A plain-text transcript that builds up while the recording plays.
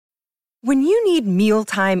When you need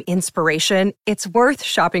mealtime inspiration, it's worth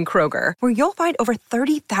shopping Kroger, where you'll find over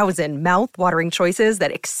 30,000 mouth-watering choices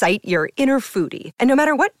that excite your inner foodie. And no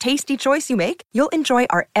matter what tasty choice you make, you'll enjoy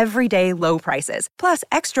our everyday low prices, plus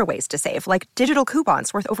extra ways to save, like digital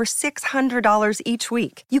coupons worth over $600 each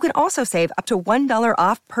week. You can also save up to $1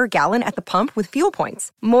 off per gallon at the pump with fuel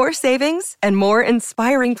points. More savings and more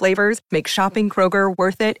inspiring flavors make shopping Kroger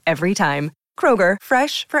worth it every time. Kroger,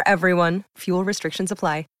 fresh for everyone. Fuel restrictions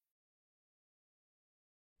apply.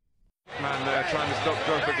 Man there trying to stop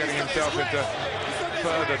Drogba getting himself into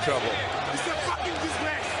further trouble.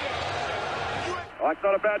 Oh, it's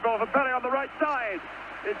not a bad ball for Pele on the right side.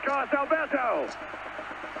 It's Carlos Alberto.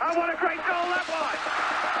 And what a great goal that was!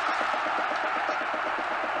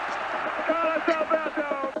 Carlos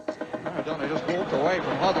Alberto. Maradona just walked away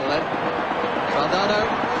from Huddle then. Valdano.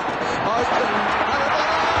 Maradona!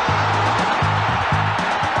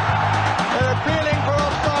 They're appealing for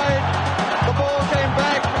offside. The ball came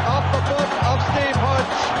back off the foot of Steve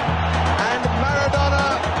Hodge. And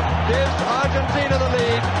Maradona gives Argentina the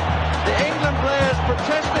lead. The England players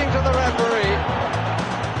protesting to the referee.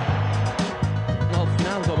 De halve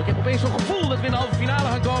finale komen. Ik heb opeens zo'n gevoel dat we in de halve finale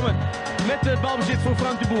gaan komen. Met het balbezit voor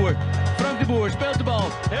Frank de Boer. Frank de Boer speelt de bal.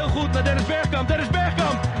 Heel goed naar Dennis Bergkamp. Dennis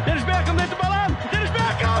Bergkamp. Dennis Bergkamp neemt de bal aan. Dennis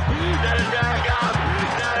Bergkamp. Dennis Bergkamp.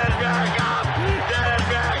 Dennis Bergkamp. Dennis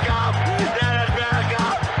Bergkamp. Dennis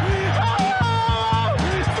Bergkamp. Oh!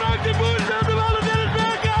 Frank de Boer speelt de bal naar Dennis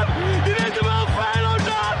Bergkamp. Die neemt de bal feilloos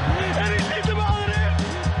aan. En die schiet de bal erin.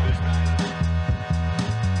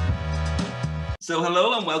 So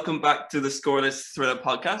hello and welcome back to the Scoreless Thriller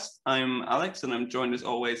podcast. I'm Alex and I'm joined as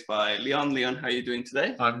always by Leon. Leon, how are you doing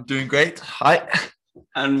today? I'm doing great. Hi.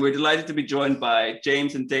 And we're delighted to be joined by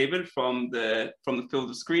James and David from the Field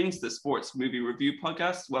of Screens, the sports movie review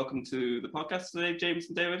podcast. Welcome to the podcast today, James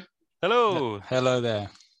and David. Hello. Hello there.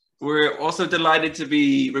 We're also delighted to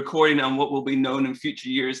be recording on what will be known in future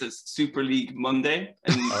years as Super League Monday.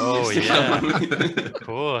 Oh yeah, of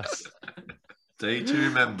course. Day to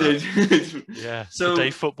remember. Yeah, So the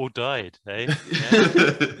day football died, eh?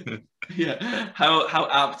 Yeah, how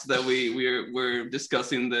apt that we're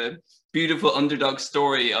discussing the beautiful underdog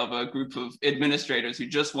story of a group of administrators who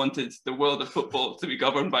just wanted the world of football to be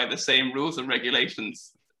governed by the same rules and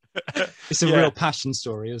regulations. It's a real passion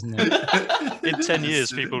story, isn't it? In 10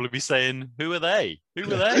 years, people will be saying, "Who are they?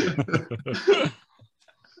 Who are they?"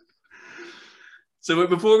 So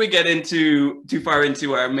before we get too far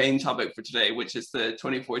into our main topic for today, which is the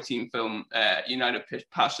 2014 film United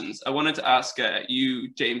Passions, I wanted to ask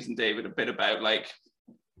you, James and David, a bit about, like,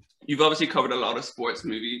 you've obviously covered a lot of sports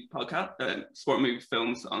movie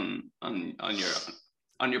films on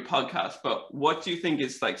your podcast, but what do you think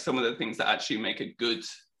is like some of the things that actually make a good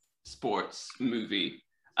sports movie,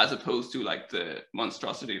 as opposed to like the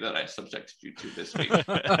monstrosity that I subjected you to this week?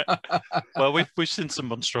 Well, we've seen some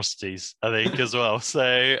monstrosities, I think, as well. So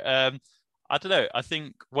I don't know. I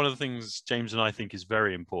think one of the things James and I think is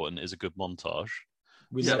very important is a good montage.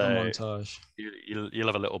 We love a montage. You'll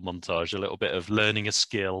have a little montage, a little bit of learning a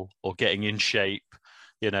skill or getting in shape.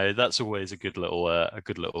 You know, that's always a good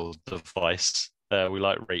little device. We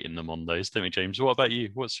like rating them on those, don't we, James? What about you?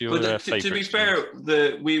 What's your favorite? To be fair,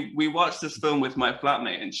 we watched this film with my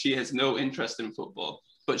flatmate, and she has no interest in football,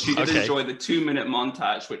 but she did enjoy the 2-minute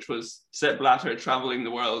montage, which was Sepp Blatter traveling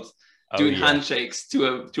the world, doing handshakes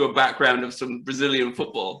to a background of some Brazilian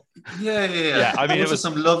football. Yeah. I mean, it was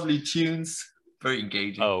some lovely tunes, very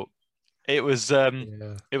engaging. Oh, it was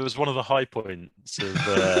one of the high points of.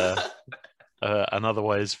 An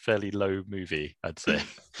otherwise fairly low movie, I'd say.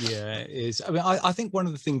 Yeah, it is. I mean, I think one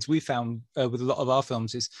of the things we found with a lot of our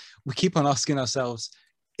films is we keep on asking ourselves,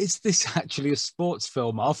 is this actually a sports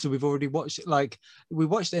film after we've already watched it? Like, we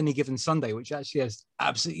watched Any Given Sunday, which actually has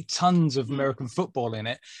absolutely tons of American football in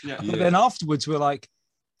it. Yeah. But then afterwards we're like,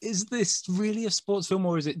 is this really a sports film,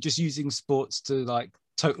 or is it just using sports to like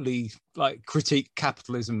totally like critique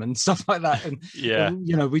capitalism and stuff like that? And, and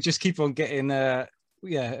you know, we just keep on getting a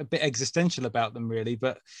bit existential about them, really.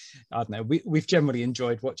 But I don't know, we've generally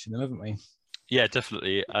enjoyed watching them, haven't we? Yeah,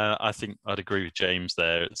 definitely. I think I'd agree with James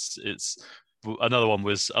there. It's another one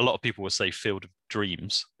was, a lot of people would say Field of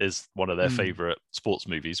Dreams is one of their favorite sports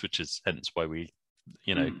movies, which is hence why we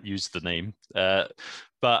use the name, but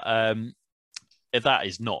that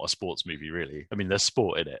is not a sports movie, really. I mean, there's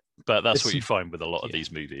sport in it, but that's what you find with a lot of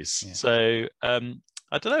these movies. So I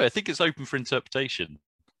don't know, I think it's open for interpretation.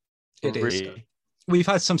 It is. We've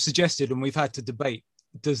had some suggested, and we've had to debate.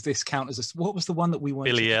 Does this count as a? What was the one that we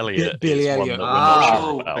wanted? Billy Elliot. Billy Elliot.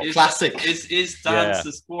 Classic. Is dance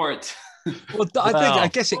a sport? Well, I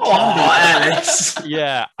guess it can be. Alex.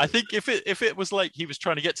 Yeah, I think if it was like he was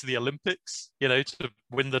trying to get to the Olympics, to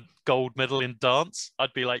win the gold medal in dance,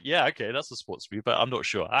 I'd be like, yeah, okay, that's a sports movie, but I'm not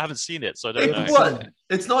sure. I haven't seen it, so I don't know. What?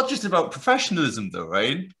 It's not just about professionalism, though,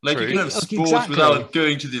 right? Like True. you can have sports without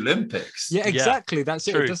going to the Olympics. Yeah, exactly. Yeah, that's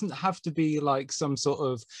it. true. It doesn't have to be like some sort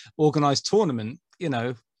of organized tournament.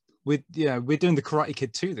 We're doing the Karate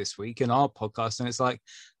Kid 2 this week in our podcast, and it's like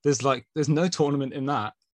there's no tournament in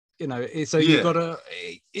that. You've got to.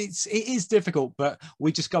 It is difficult, but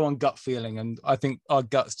we just go on gut feeling, and I think our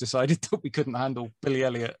guts decided that we couldn't handle Billy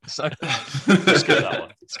Elliot. So skip that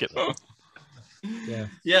one. Skip that one.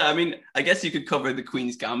 Yeah. I mean, I guess you could cover the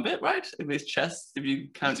Queen's Gambit, right? If you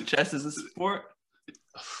count chess as a sport.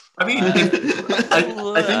 I mean, I think the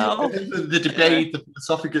debate, the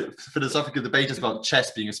philosophical debate is about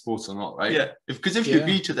chess being a sport or not, right? Yeah. Because if you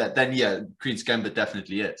agree to that, then Queen's Gambit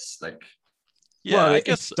definitely is. Like, I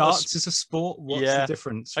guess darts is a sport. What's the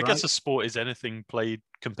difference? I guess a sport is anything played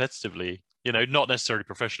competitively. Not necessarily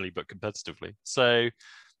professionally, but competitively. So,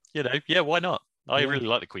 why not? I really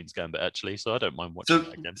like the Queen's Gambit actually, so I don't mind watching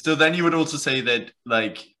it again. So then you would also say that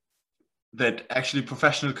that actually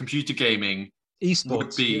professional computer gaming esports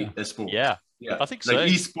would be a sport. Yeah, I think so. Like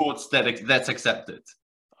esports, that's accepted.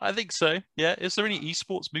 I think so. Yeah. Is there any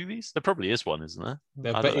esports movies? There probably is one, isn't there?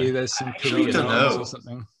 I bet you there's some Korean or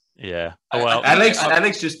something. Yeah. Oh, well,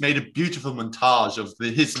 Alex just made a beautiful montage of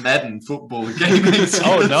his Madden football gaming.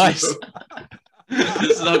 Oh, nice.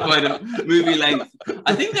 It's not quite a movie length.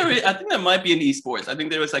 I think there might be an esports. I think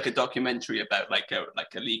there was like a documentary about like a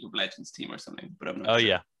League of Legends team or something, but I'm not sure.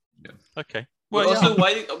 Yeah. Okay. Well, also,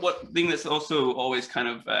 what thing that's also always kind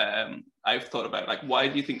of I've thought about, like, why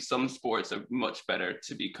do you think some sports are much better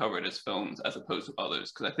to be covered as films as opposed to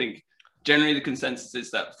others? Because I think generally the consensus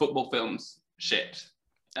is that football films shit.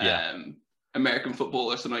 American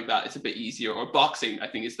football or something like that, it's a bit easier. Or boxing, I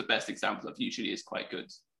think, is the best example of usually is quite good.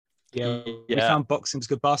 Yeah, we found boxing's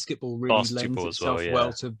good. Basketball really lends itself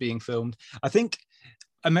well to being filmed. I think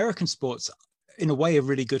American sports, in a way, are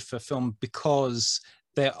really good for film because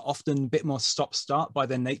they're often a bit more stop-start by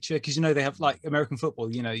their nature. Because, they have like American football,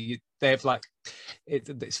 they have like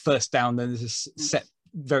it's first down, then there's a set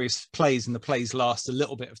various plays, and the plays last a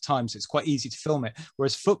little bit of time, so it's quite easy to film it.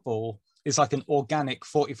 Whereas football is like an organic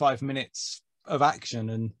 45 minutes of action,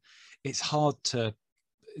 and it's hard to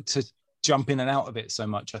jump in and out of it so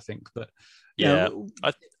much, I think. But I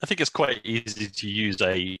think it's quite easy to use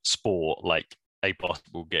a sport like a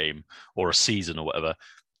basketball game or a season or whatever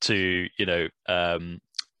to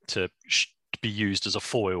be used as a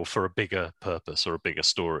foil for a bigger purpose or a bigger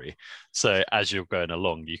story. So as you're going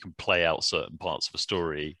along, you can play out certain parts of a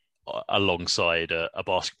story alongside a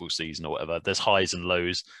basketball season or whatever. There's highs and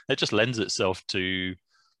lows. It just lends itself to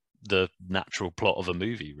the natural plot of a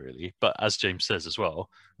movie, really. But as James says as well,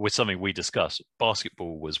 with something we discussed,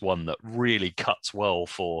 basketball was one that really cuts well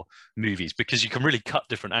for movies because you can really cut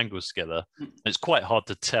different angles together. It's quite hard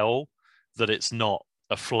to tell that it's not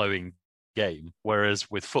a flowing game,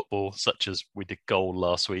 whereas with football, such as we did goal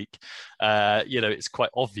last week, it's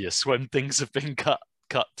quite obvious when things have been cut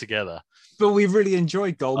together. But we really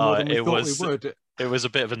enjoyed goal more than we thought we would. It was a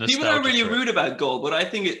bit of a nostalgia. People are really trip. rude about goal, but I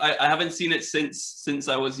think I haven't seen it since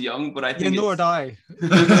I was young. But I think nor had I.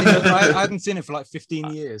 I hadn't seen it for like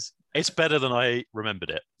 15 years. It's better than I remembered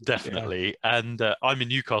it, definitely. Yeah. And I'm a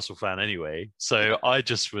Newcastle fan anyway, so I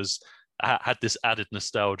just had this added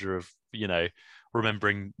nostalgia of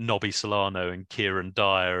remembering Nobby Solano and Kieran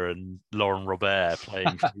Dyer and Lauren Robert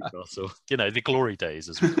playing for Newcastle. The glory days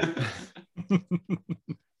as well.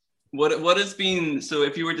 What has been, so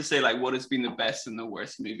if you were to say like what has been the best and the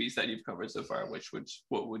worst movies that you've covered so far,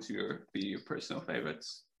 what would be your personal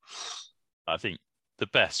favorites? I think the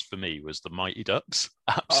best for me was the Mighty Ducks.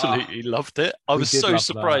 Absolutely loved it. I was so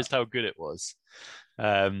surprised how good it was.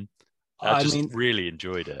 I really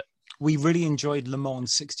enjoyed it. We really enjoyed Le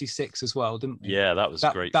Mans 66 as well, didn't we? Yeah, that was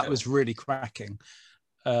great. That was really cracking.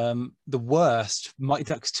 The worst, Mighty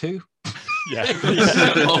Ducks 2. Yeah.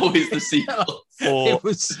 Always the sequel.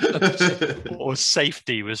 Or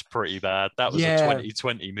Safety was pretty bad. That was a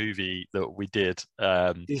 2020 movie that we did.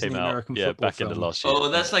 Came out back in the last year. Oh,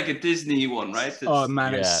 that's like a Disney one, right?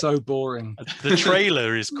 It's so boring. The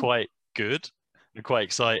trailer is quite good and quite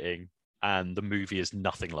exciting, and the movie is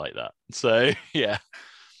nothing like that. So yeah.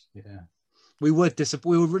 We were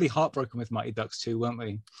really heartbroken with Mighty Ducks 2, weren't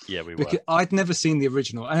we? Yeah, we because were. I'd never seen the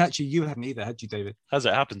original, and actually you hadn't either, had you, David? As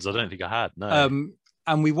it happens, I don't think I had. No.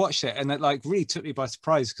 And we watched it, and it like really took me by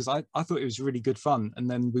surprise because I thought it was really good fun,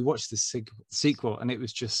 and then we watched the sequel, and it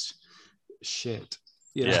was just shit.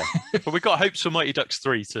 Yeah, but we got hopes for Mighty Ducks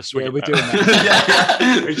 3 to swing. Yeah, it we're back. doing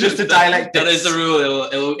that. It's just a dialect. That is the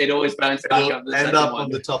rule. It always bounces back It'll up the end second up one. on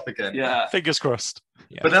the top again. Yeah. Fingers crossed.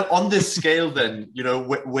 Yeah. But then on this scale, then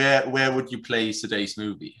where would you place today's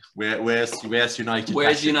movie? Where's United?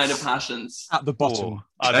 Where's Passions? United Passions? At the bottom.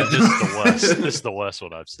 I mean, this is the worst. This is the worst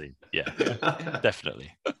one I've seen. Yeah,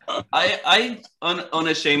 definitely. I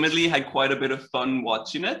unashamedly had quite a bit of fun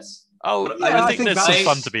watching it. Oh, yeah, I think there's some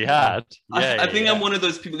fun to be had. Yeah, I think I'm one of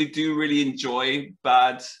those people who do really enjoy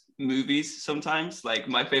bad movies sometimes. Like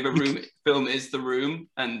my favorite film is The Room,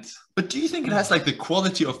 and But do you think it has like the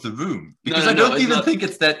quality of The Room? Because No, I don't it's even not. think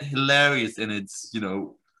it's that hilarious in its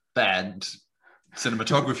bad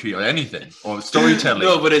cinematography or anything or storytelling.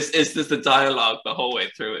 no, but it's just the dialogue the whole way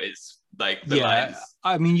through is like the lines.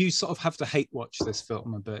 I mean, you sort of have to hate watch this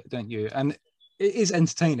film a bit, don't you? And it is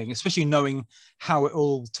entertaining, especially knowing how it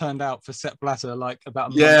all turned out for Sepp Blatter, like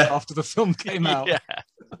about a month after the film came out. Yeah.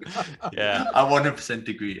 I 100%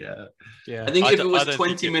 agree. Yeah. I think if it was don't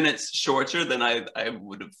 20 think minutes shorter, then I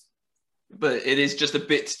would have. But it is just a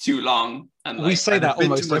bit too long. And We say and that a bit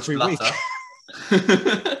almost too much every week.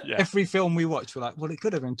 Blatter. Yeah. Every film we watch, we're like, well, it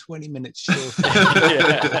could have been 20 minutes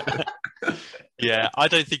shorter. Yeah, I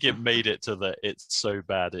don't think it made it to the it's so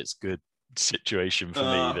bad it's good situation for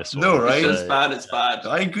me. This one. no, right? It's bad. It's bad.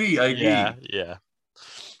 I agree. Yeah.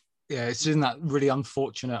 Yeah, it's in that really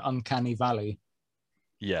unfortunate, uncanny valley.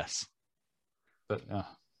 Yes. But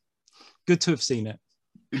good to have seen it.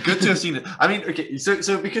 Good to have seen it. I mean, okay,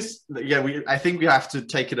 so because I think we have to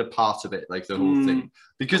take it apart a bit, like the whole thing,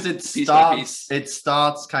 because it by piece.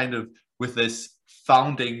 starts kind of with this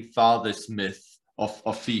founding fathers myth of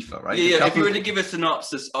FIFA, right? Yeah, if you were to give a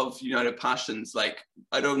synopsis of United Passions, like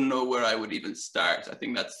I don't know where I would even start. I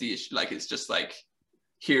think that's the issue. Like it's just like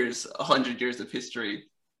here's 100 years of history.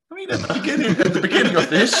 I mean, at the beginning of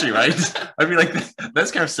the history, right? I mean, like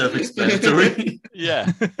that's kind of self-explanatory.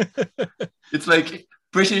 Yeah. It's like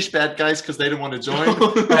British bad guys because they don't want to join,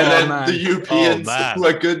 and then man. the Europeans man. who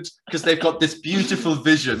are good because they've got this beautiful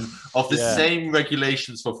vision of the Yeah. same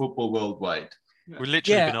regulations for football worldwide. We've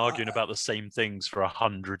literally Yeah. been arguing about the same things for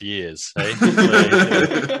 100 years.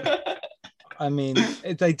 Eh? I mean,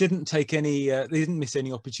 they didn't take any. They didn't miss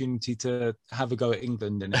any opportunity to have a go at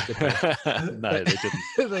England in it. Did they? No, they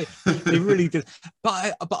didn't. they really did.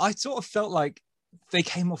 But I sort of felt like they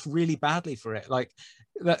came off really badly for it. Like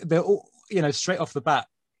they're all, straight off the bat,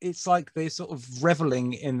 it's like they're sort of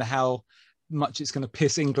reveling in how much it's going to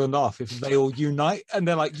piss England off if they all unite, and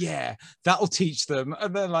they're like, yeah, that'll teach them.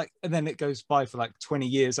 And they're like, and then it goes by for like 20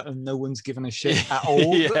 years and no one's given a shit at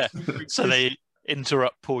all. Yeah. So they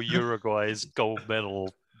interrupt poor Uruguay's gold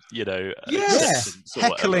medal, acceptance or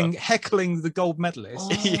whatever. heckling the gold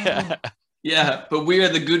medalist. Yeah. Yeah, but we are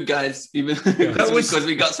the good guys, even because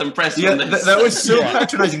we got some press Yeah, on this. that was so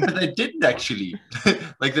patronizing, but they didn't actually.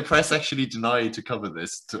 Like the press actually denied to cover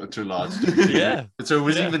this to a large degree. Yeah. So it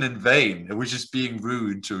was even in vain. It was just being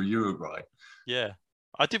rude to Uruguay. Yeah.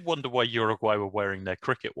 I did wonder why Uruguay were wearing their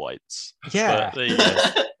cricket whites. Yeah. But there you go.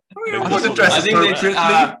 Maybe I that's wasn't what dressed I they- think they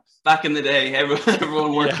appropriately. back in the day,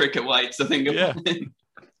 everyone wore Yeah. cricket whites. I think. Yeah.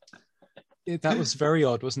 That was very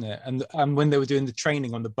odd, wasn't it? And when they were doing the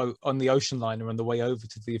training on the boat, on the ocean liner on the way over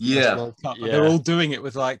to the Yeah. World Cup, Yeah. they're all doing it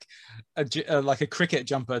with like a cricket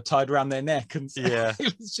jumper tied around their neck, and Yeah.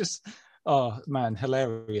 it was just, oh man,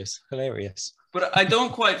 hilarious. But I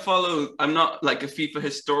don't quite follow. I'm not like a FIFA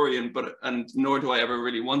historian, and nor do I ever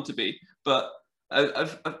really want to be. But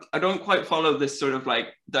I don't quite follow this sort of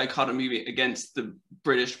like dichotomy against the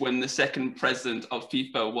British when the second president of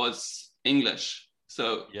FIFA was English.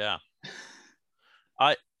 So Yeah.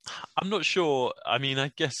 I'm not sure. I mean,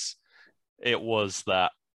 I guess it was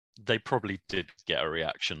that they probably did get a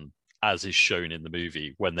reaction, as is shown in the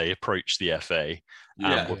movie, when they approached the FA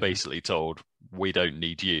and were basically told, we don't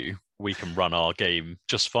need you. We can run our game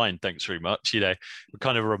just fine. Thanks very much. It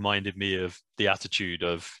kind of reminded me of the attitude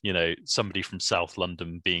of, somebody from South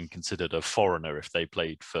London being considered a foreigner if they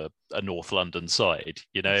played for a North London side.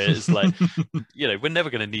 It's like, we're never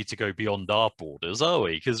going to need to go beyond our borders, are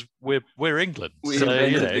we? Because we're England. we So,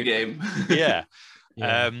 invented the game. yeah.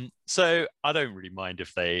 Yeah. So I don't really mind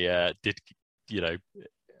if they did,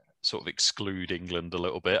 sort of exclude England a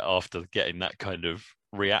little bit after getting that kind of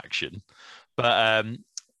reaction. But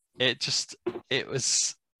it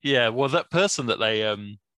was that person that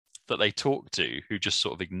they talk to who just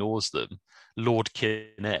sort of ignores them, Lord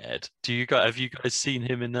Kinnaird. Have you guys seen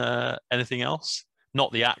him in anything else?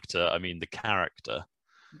 Not the actor, I mean the character.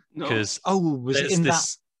 No. Because Was it in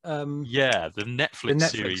this, that? the Netflix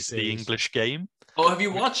series, The series. English Game. Oh, have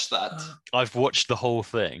you watched that? I've watched the whole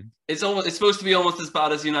thing. It's supposed to be almost as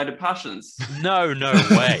bad as United Passions. No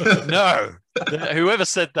way. No. Whoever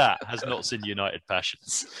said that has not seen United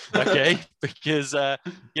Passions. Okay? Because,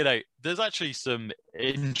 there's actually some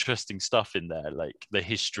interesting stuff in there, like the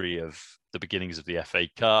history of the beginnings of the FA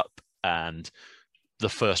Cup and the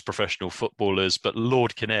first professional footballers. But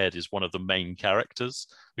Lord Kinnaird is one of the main characters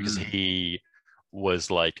because he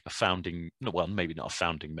was like maybe not a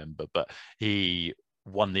founding member, but he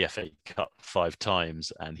won the FA Cup 5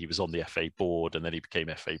 times and he was on the FA board, and then he became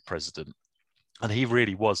FA president. And he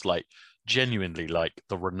really was like genuinely like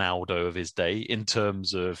the Ronaldo of his day in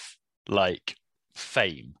terms of like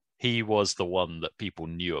fame. He was the one that people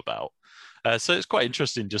knew about. So it's quite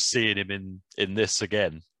interesting just seeing him in this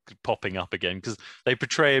again, popping up again, because they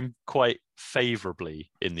portray him quite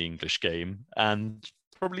favourably in the English game and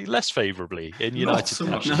probably less favourably in United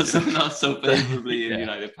Passions. Not so favourably in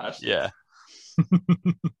United Passions. Yeah.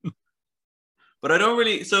 But I don't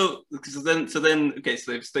really. So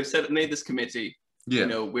they've made this committee.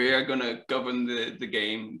 Yeah. We are going to govern the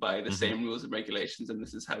game by the same rules and regulations, and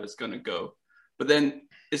this is how it's going to go. But then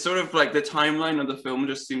it's sort of like the timeline of the film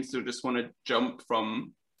just seems to just want to jump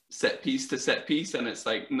from set piece to set piece, and it's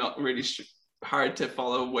like not really hard to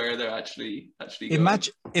follow where they're actually going.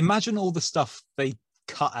 Imagine all the stuff they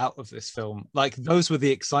cut out of this film. Like those were the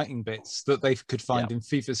exciting bits that they could find in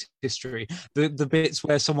FIFA's history. The bits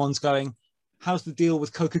where someone's going, how's the deal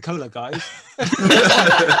with Coca-Cola, guys?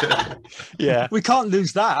 Yeah, we can't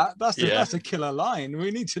lose that. That's a killer line.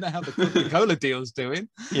 We need to know how the Coca-Cola deal's doing.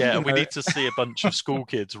 Yeah, and we need to see a bunch of school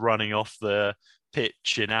kids running off the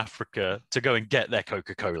pitch in Africa to go and get their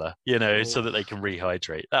Coca-Cola, so that they can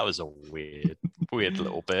rehydrate. That was a weird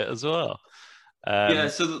little bit as well.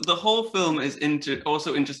 So the whole film is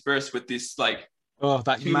also interspersed with this like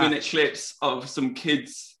 2-minute clips of some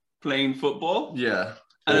kids playing football. Yeah.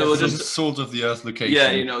 And it was just sort of the Earth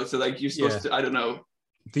location. Yeah, so like you're supposed to, I don't know.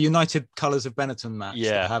 The United Colours of Benetton match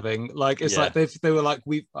they're having. Like it's like they were like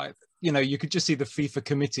you could just see the FIFA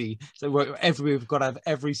committee. So we've got to have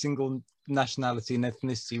every single nationality and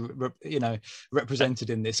ethnicity,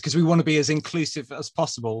 represented in this because we want to be as inclusive as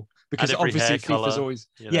possible. Because obviously FIFA's always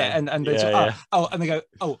and and they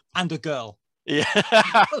go and a girl. Yeah,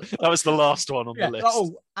 that was the last one on the list.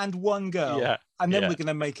 Oh, and one girl. Yeah, and then we're going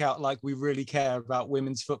to make out like we really care about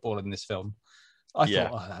women's football in this film. I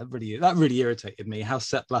thought that really irritated me. How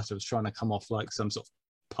Sepp Blatter was trying to come off like some sort of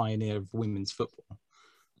pioneer of women's football.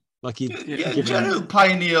 Like general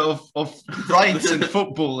pioneer of rights in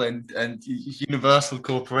football and universal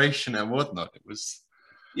cooperation and whatnot. It was.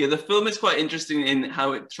 Yeah, the film is quite interesting in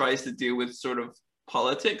how it tries to deal with sort of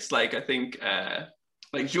politics. Like I think,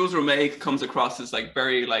 like Jules Rimet comes across as like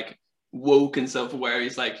very like woke and self-aware.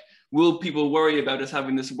 He's like, will people worry about us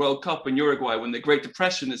having this World Cup in Uruguay when the Great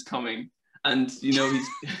Depression is coming? And he's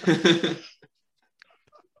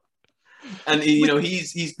and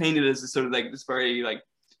he's painted as a sort of like this very like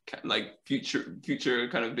future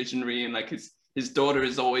kind of visionary, and like his daughter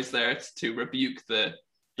is always there to rebuke the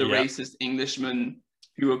racist Englishman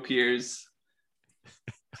who appears.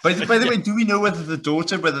 By the way, do we know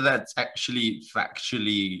whether that's actually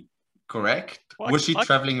factually correct? Was she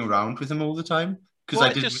traveling around with him all the time?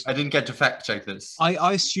 Because I didn't get to fact check this.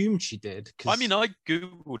 I assumed she did. I mean, I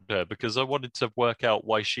Googled her because I wanted to work out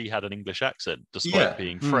why she had an English accent despite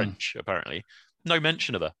being French, apparently. No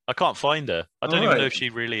mention of her. I can't find her. I don't even know if she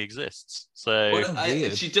really exists. So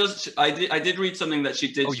she does. I did read something that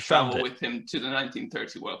she did travel with him to the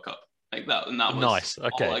 1930 World Cup. Like that, and that was nice.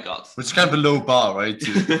 Okay. All I got. Which is kind of a low bar, right?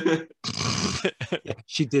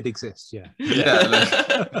 She did exist,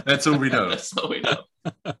 that's all we know. That's all we know.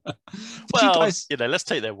 Well, let's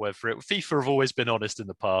take their word for it. FIFA have always been honest in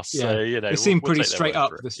the past, so it seemed pretty straight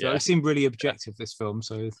up. This film, it seemed really objective. This film,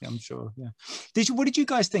 so I'm sure. Yeah. What did you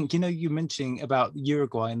guys think? You mentioning about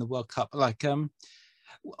Uruguay in the World Cup. Like,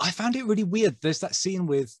 I found it really weird. There's that scene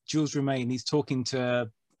with Jules Rimet, and he's talking to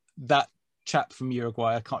that chap from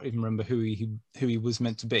Uruguay. I can't even remember who he was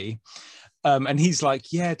meant to be. And he's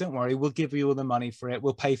like, yeah, don't worry, we'll give you all the money for it.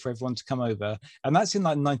 We'll pay for everyone to come over. And that's in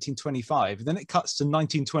like 1925. Then it cuts to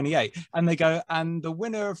 1928 and they go, and the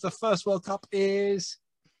winner of the first World Cup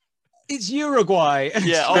it's Uruguay.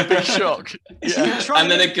 Yeah, I'll be shocked. And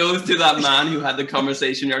then it goes to that man who had the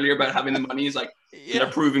conversation earlier about having the money. He's like, an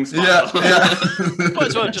approving smile. Might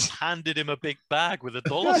as well have just handed him a big bag with a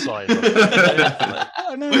dollar sign on it.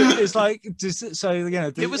 I know. It's like,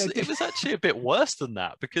 it was actually a bit worse than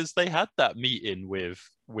that because they had that meeting with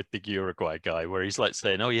the Uruguay guy where he's like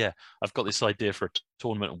saying, oh yeah, I've got this idea for a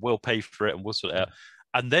tournament and we'll pay for it and we'll sort it out.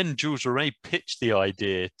 And then Jules Rimet pitched the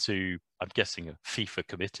idea to, I'm guessing, a FIFA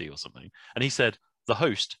committee or something. And he said, the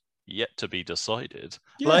host, yet to be decided.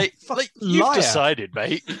 Yeah, you've decided,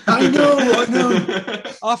 mate. I know.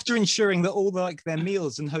 After ensuring that all their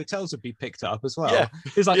meals and hotels would be picked up as well. Yeah.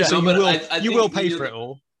 It's like, so you will pay for it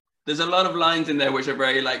all. There's a lot of lines in there which are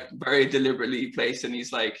very deliberately placed, and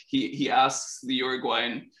he's like, he asks the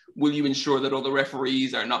Uruguayan, will you ensure that all the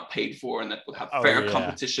referees are not paid for and that we'll have fair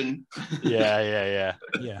competition? Yeah.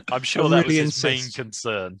 I'm sure that was his main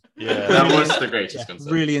concern. Yeah, that was the greatest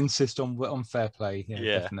concern. Really insist on fair play.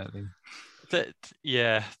 Yeah. Definitely.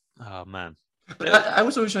 Oh man. I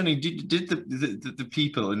was always wondering, did the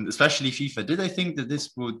people, and especially FIFA, did they think that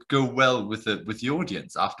this would go well with the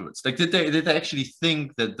audience afterwards? Like, did they actually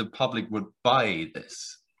think that the public would buy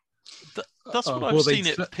this? That's what I've seen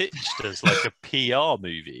it pitched as, like a PR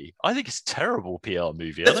movie. I think it's a terrible PR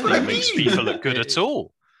movie. I don't think it makes FIFA look good at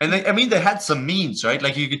all. And they had some memes, right?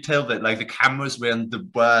 Like, you could tell that like the cameras weren't the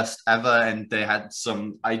worst ever, and they had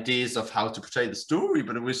some ideas of how to portray the story,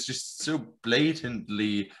 but it was just so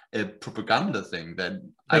blatantly a propaganda thing that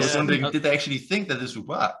I was wondering, did they actually think that this would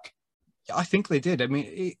work? I think they did. I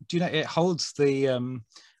mean, it holds the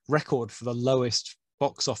record for the lowest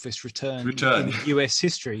box office return in US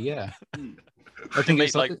history. Yeah. I think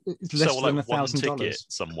it's less than $1,000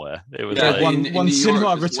 somewhere. It was one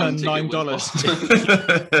cinema returned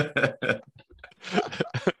 $9.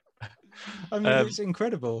 I mean, it's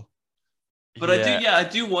incredible. But I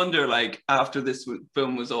do wonder, like, after this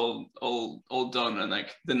film was all done, and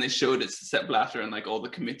like then they showed it to Sepp Blatter, and like all the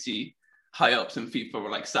committee high ups in FIFA were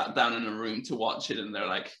like sat down in a room to watch it, and they're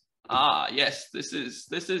like, yes, this is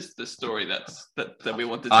the story that we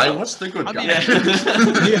want to tell. I was the good guy.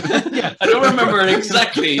 Yeah. I don't remember it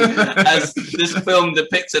exactly as this film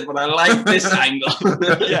depicts it, but I like this angle.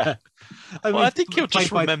 Yeah. I think he'll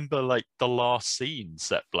just remember like the last scene,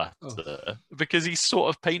 Sepp Blatter, because he's sort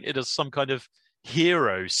of painted as some kind of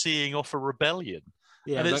hero seeing off a rebellion.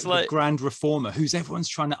 Yeah, and it's like the grand reformer who's everyone's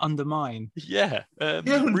trying to undermine. Yeah,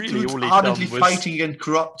 really, all ardently fighting against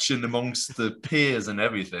corruption amongst the peers and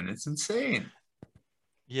everything. It's insane.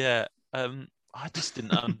 Yeah, I just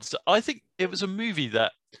didn't understand. I think it was a movie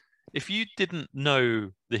that, if you didn't know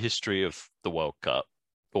the history of the World Cup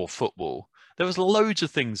or football, there was loads of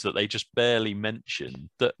things that they just barely mentioned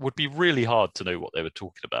that would be really hard to know what they were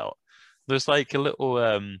talking about. There's like a little.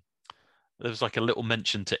 There was like a little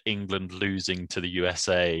mention to England losing to the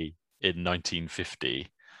USA in 1950.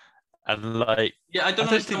 And like, I don't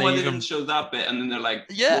understand why they didn't show that bit, and then they're like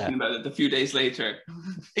talking about it a few days later.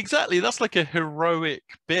 Exactly, that's like a heroic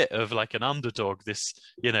bit of like an underdog. This,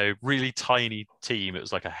 really tiny team. It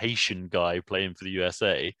was like a Haitian guy playing for the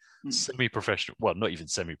USA, semi-professional. Well, not even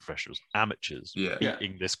semi-professionals, amateurs,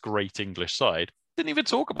 beating this great English side. Didn't even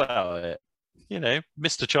talk about it.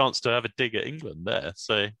 Missed a chance to have a dig at England there.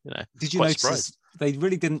 So, did you notice they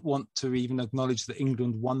really didn't want to even acknowledge that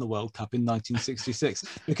England won the World Cup in 1966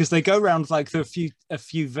 because they go around like a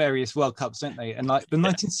few various World Cups, don't they? And like the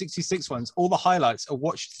 1966 ones, all the highlights are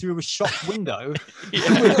watched through a shop window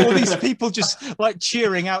with all these people just like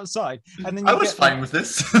cheering outside. And then I was fine with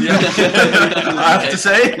this. I have to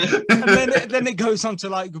say. And then it goes on to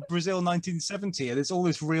like Brazil 1970, and there's all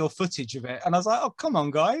this real footage of it. And I was like, oh, come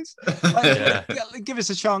on, guys. Give us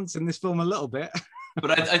a chance in this film a little bit.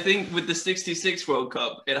 But I think with the 66 World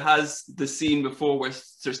Cup, it has the scene before where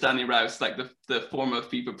Sir Stanley Rouse, like the former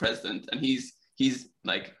FIFA president, and he's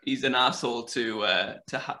an asshole to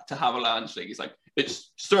Havelange. Like, he's like,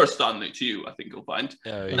 it's Sir Stanley to you, I think you'll find.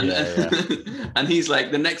 And he's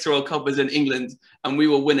like, the next World Cup is in England and we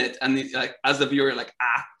will win it. And he's like, as the viewer, like,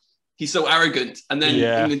 he's so arrogant. And then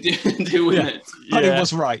England do win it. But he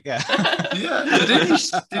was right,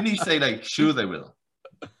 Didn't he say like, sure they will?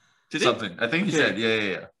 Did something? I think he said,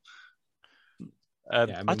 yeah.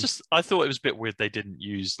 I thought it was a bit weird they didn't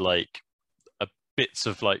use like bits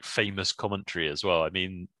of like famous commentary as well. I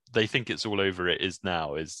mean, they think It's All Over It Is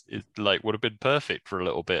Now is like would have been perfect for a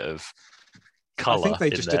little bit of colour. I think they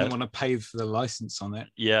just didn't want to pay for the license on it.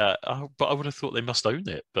 Yeah, but I would have thought they must own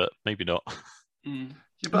it, but maybe not.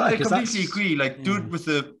 Yeah, but I completely agree. Like, dude, with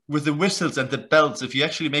the whistles and the belts, if you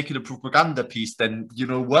actually make it a propaganda piece, then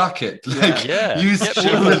work it. Like, use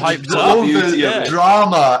all the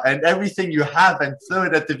drama and everything you have, and throw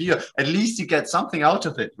it at the viewer. At least you get something out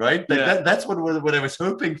of it, right? Like that's what I was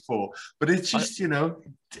hoping for. But it's just,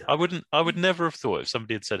 I would never have thought if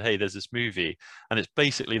somebody had said, "Hey, there's this movie, and it's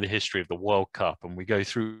basically the history of the World Cup, and we go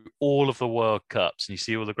through all of the World Cups, and you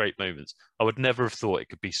see all the great moments." I would never have thought it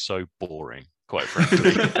could be so boring. Quite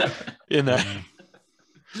frankly,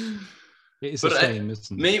 It is a shame,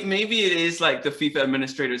 isn't it? Maybe it is like the FIFA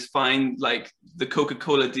administrators find like the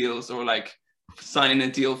Coca-Cola deals or like signing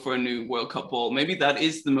a deal for a new World Cup ball. Maybe that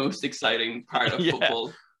is the most exciting part of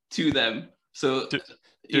football to them. So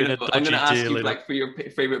I'm going to ask you like for your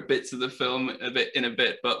favorite bits of the film in a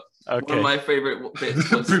bit, but one of my favorite bits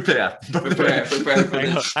was prepare for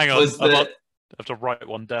this. Hang on. I have to write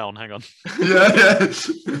one down. Hang on.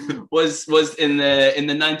 was in the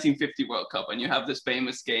 1950 World Cup, and you have this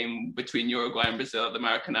famous game between Uruguay and Brazil at the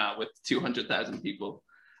Maracanã with 200,000 people,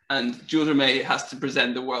 and Jules Rimet has to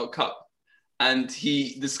present the World Cup, and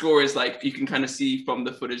the score is like, you can kind of see from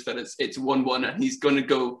the footage that it's 1-1, and he's going to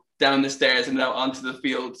go down the stairs and out onto the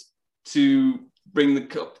field to bring the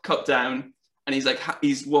cup down, and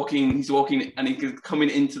he's walking and he's coming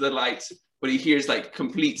into the light, but he hears like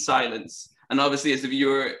complete silence. And obviously, if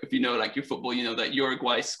you know like your football, you know that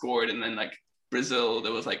Uruguay scored, and then like Brazil,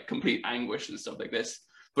 there was like complete anguish and stuff like this.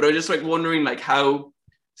 But I was just like wondering like how,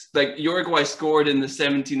 like Uruguay scored in the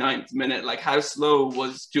 79th minute. Like how slow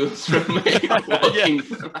was Jules Rimet walking?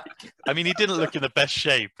 I mean, he didn't look in the best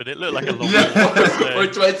shape, but it looked like a long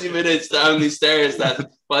or 20 minutes down these stairs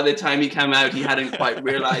that by the time he came out, he hadn't quite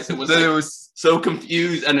realized it was so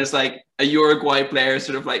confused. And it's like a Uruguay player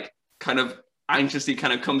sort of like kind of anxiously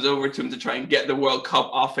kind of comes over to him to try and get the World Cup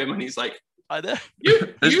off him, and he's like, "I know,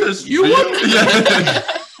 you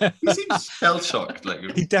won." He seems shell-shocked. Like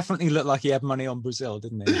he definitely looked like he had money on Brazil,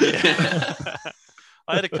 didn't he?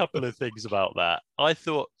 I had a couple of things about that. I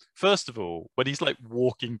thought, first of all, when he's like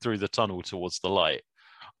walking through the tunnel towards the light,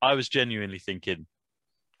 I was genuinely thinking,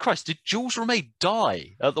 Christ, did Jules Rimet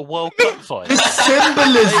die at the World Cup final? The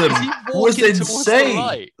symbolism was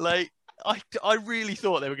insane. Like, I really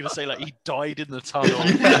thought they were going to say like he died in the tunnel.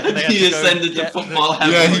 He ascended to football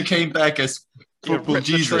heaven. Yeah, he came back as football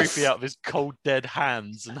Jesus. The trophy out of his cold dead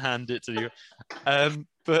hands and hand it to you.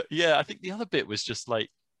 But yeah, I think the other bit was just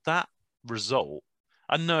like that result.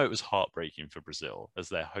 I know it was heartbreaking for Brazil as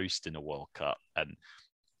they're hosting a World Cup, and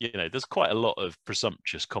you know, there's quite a lot of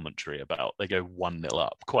presumptuous commentary about they go 1-0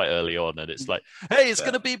 up quite early on, and it's like, hey, it's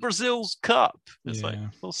going to be Brazil's cup. It's like,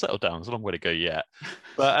 well, settle down. There's a long way to go yet.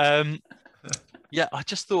 But yeah, I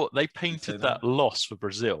just thought they painted that loss for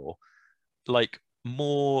Brazil like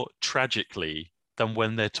more tragically than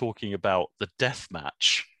when they're talking about the death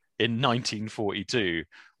match in 1942,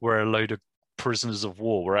 where a load of prisoners of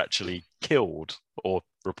war were actually killed, or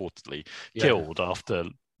reportedly killed after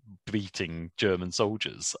beating German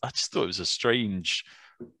soldiers. I just thought it was a strange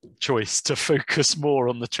choice to focus more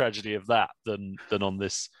on the tragedy of that than on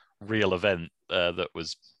this real event that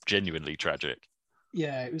was genuinely tragic.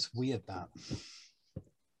 Yeah, it was weird, that.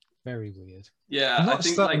 Very weird. Yeah, I'm not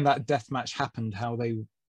certain that death match happened how they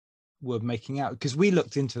were making out, because we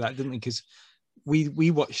looked into that, didn't we? Because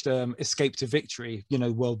we watched Escape to Victory, you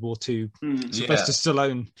know, World War II, Sylvester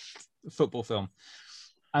Stallone football film,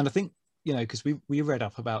 and I think, you know, because we read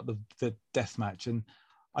up about the death match, and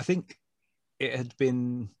I think it had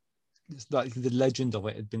been like the legend of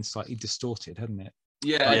it had been slightly distorted, hadn't it?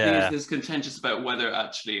 Yeah, I think it's contentious about whether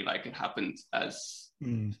actually like it happened as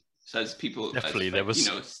people. Definitely, there was,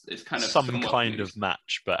 you know, it's kind of some kind of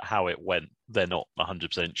match, but how it went, they're not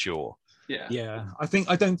 100% sure. Yeah.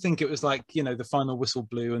 I don't think it was like, you know, the final whistle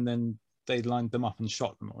blew and then they lined them up and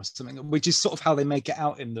shot them or something, which is sort of how they make it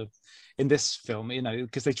out in this film, you know,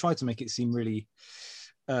 because they try to make it seem really,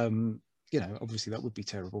 you know, obviously that would be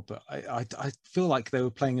terrible, but I feel like they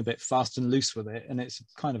were playing a bit fast and loose with it, and it's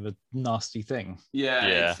kind of a nasty thing.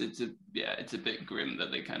 Yeah. It's a bit grim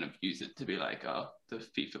that they kind of use it to be like, oh, the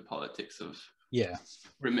FIFA politics of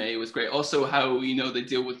Rimet was great. Also, how, you know, they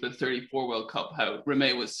deal with the 34 World Cup, how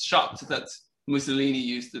Rimet was shocked that Mussolini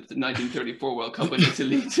used the 1934 World Cup in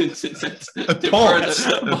Italy to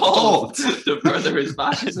further his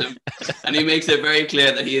fascism, and he makes it very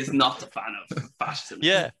clear that he is not a fan of fascism.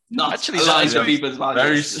 Not actually aligned to people's values.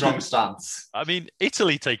 Very strong stance. I mean,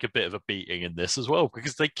 Italy take a bit of a beating in this as well,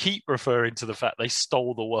 because they keep referring to the fact they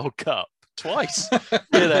stole the World Cup twice. You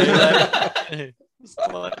know, it's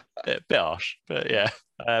like a bit harsh, but yeah.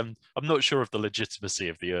 I'm not sure of the legitimacy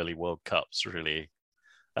of the early World Cups, really.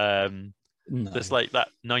 No. There's like that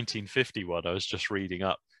 1950 one I was just reading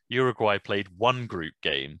up. Uruguay played one group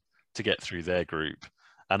game to get through their group,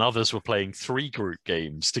 and others were playing 3 group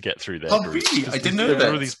games to get through their group. Really? I didn't know that.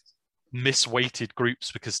 There were these misweighted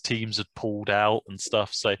groups because teams had pulled out and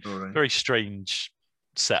stuff. So very strange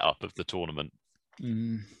setup of the tournament.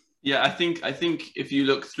 Yeah, I think if you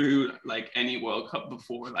look through like any World Cup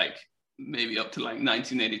before, like maybe up to like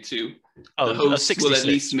 1982, the hosts will at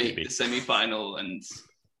least make the semi-final and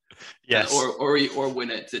or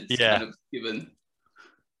win it. It's kind of given.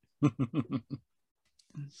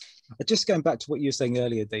 Just going back to what you were saying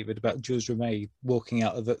earlier, David, about Jules Rimet walking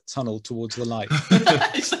out of the tunnel towards the light.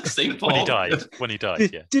 It's like St. Paul. When he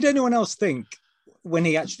died, Did anyone else think, when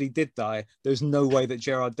he actually did die, there's no way that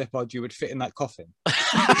Gerard Depardieu would fit in that coffin?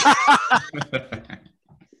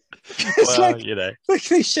 It's well, like, like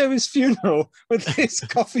they show his funeral with his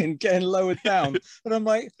coffin getting lowered down, and I'm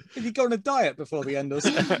like, did he go on a diet before the end or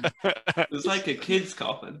something? It's like a kid's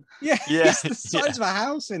coffin. Yeah, it's the size of a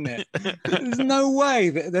house in it. There's no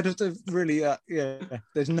way they'd have to really.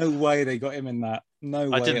 There's no way they got him in that. No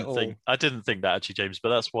way at all. I didn't think that actually, James, but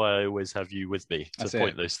that's why I always have you with me to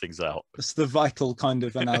point those things out. It's the vital kind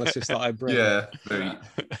of analysis that I bring. Yeah.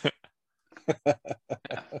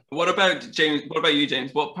 What about James? What about you,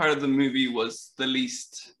 James? What part of the movie was the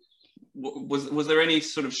least? Was there any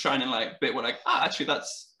sort of shining light bit where, like, actually,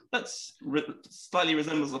 that's slightly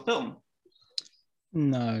resembles the film?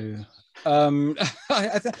 No,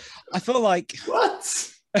 I feel like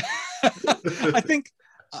what? I think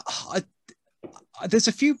there's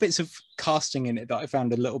a few bits of casting in it that I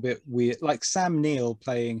found a little bit weird. Like Sam Neill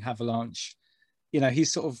playing Havelange,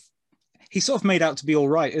 he's sort of made out to be all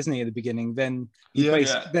right, isn't he, at the beginning? Then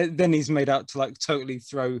then he's made out to like totally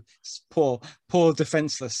throw poor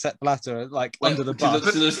defenseless Sepp Blatter under the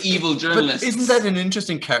bus. To those evil journalists. But isn't that an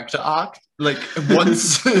interesting character arc? Like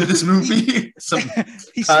once this movie, some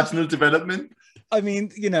personal development. I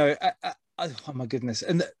mean, oh my goodness,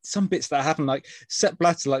 and some bits that happen, like Sepp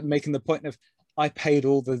Blatter, like making the point of, I paid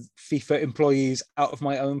all the FIFA employees out of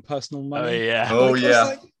my own personal money. Oh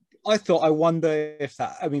yeah. I thought, I wonder if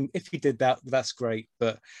if he did that, that's great.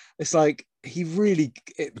 But it's like,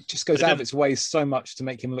 it just goes out of its way so much to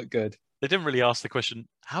make him look good. They didn't really ask the question,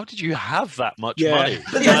 how did you have that much money?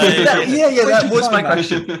 That was my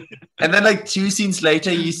question. And then like 2 scenes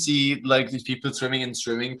later, you see like these people swimming in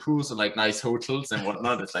swimming pools and like nice hotels and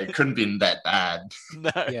whatnot. It's like, couldn't been that bad.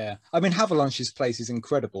 No. Yeah. I mean, Havelange's place is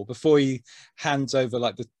incredible. Before he hands over,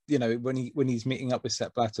 like when he's meeting up with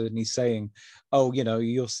Sepp Blatter and he's saying, oh,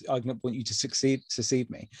 I want you to succeed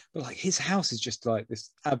me. But like his house is just like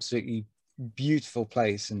this absolutely beautiful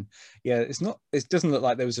place, and it doesn't look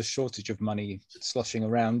like there was a shortage of money sloshing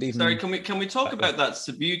around. Even sorry, can we talk about that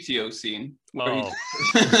Subbuteo scene?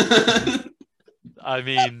 I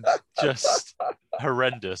mean, just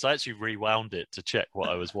horrendous. I actually rewound it to check what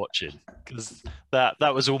I was watching, because that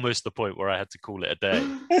was almost the point where I had to call it a day.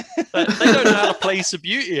 They don't know how to play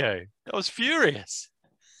Subbuteo. I was furious.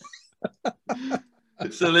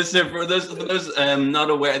 So listen, for those not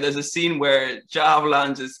aware, there's a scene where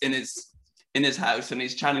Havelange is in his house and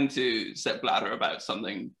he's chatting to Sepp Blatter about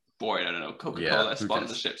something boring, I don't know, Coca-Cola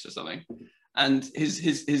sponsorships or something, and his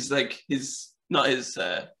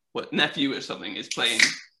nephew or something is playing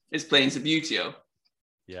Subbuteo,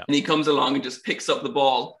 and he comes along and just picks up the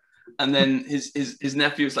ball, and then his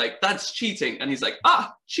nephew is like, that's cheating, and he's like,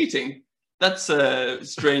 cheating, that's a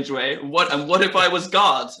strange way. What if I was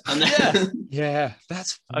God? And then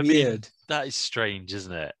that's weird. I mean, that is strange,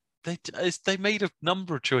 isn't it? They made a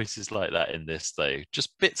number of choices like that in this, though.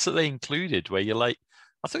 Just bits that they included where you're like,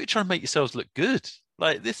 I thought you're trying to make yourselves look good.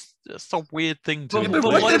 Like that's a weird thing to. But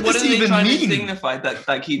what are they trying to signify? That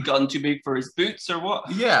like he'd gotten too big for his boots or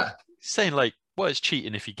what? Yeah, saying like, well, it's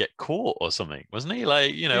cheating if you get caught or something, wasn't he?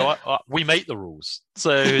 Like, we make the rules,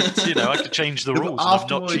 so it's, I could change the rules.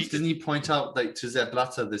 Afterwards, didn't he point out like to Sepp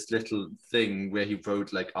Blatter this little thing where he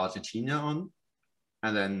wrote like Argentina on?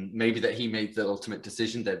 And then maybe that he made the ultimate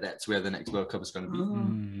decision that that's where the next World Cup is going to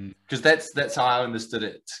be. Because that's how I understood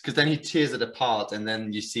it. Because then he tears it apart, and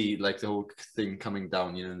then you see like the whole thing coming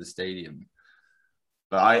down, in the stadium.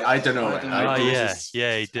 But I don't know.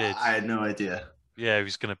 He did. I had no idea. Yeah, he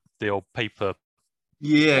was going to the old paper.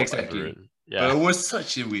 Yeah, exactly. Yeah, but it was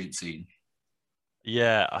such a weird scene.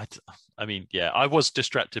 Yeah, I was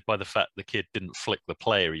distracted by the fact the kid didn't flick the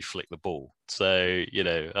player; he flicked the ball. So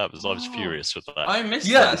I was furious with that. I missed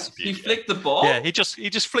that. He flicked the ball. Yeah, he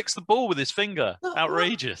just flicks the ball with his finger.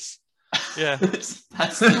 Outrageous. Yeah, that's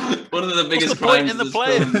one of the biggest crimes in the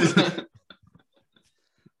play.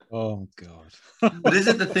 Oh God! But is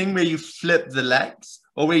it the thing where you flip the legs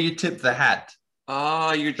or where you tip the hat?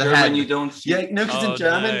 You're German. Hand. You don't. Yeah, no, because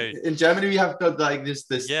in Germany we have got like this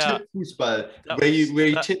tip Fußball where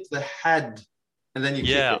you tip the head and then you.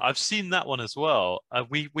 Yeah, kick it. I've seen that one as well.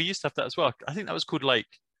 We used to have that as well. I think that was called like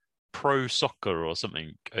pro soccer or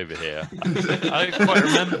something over here. I don't quite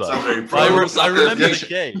remember. I remember the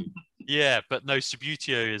game. Yeah, but no,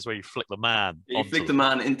 Subbuteo is where you flick the man. You flick the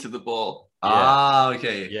man into the ball.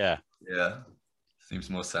 Okay. Yeah. Seems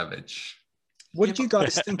more savage. What did you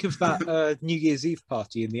guys think of that New Year's Eve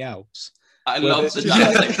party in the Alps? I love the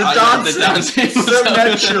dancing. The dancing. So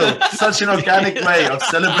natural. Such an organic way of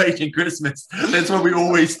celebrating Christmas. That's what we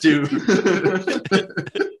always do.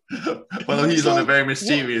 Well, he's on a very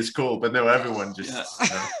mysterious call, but no, everyone just...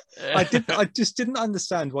 I just didn't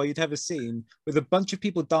understand why you'd have a scene with a bunch of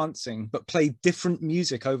people dancing, but play different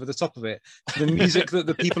music over the top of it, to the music that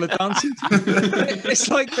the people are dancing to. It's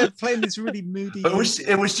like they're playing this really moody... But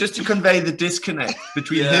it was just to convey the disconnect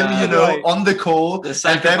between him, on the call, and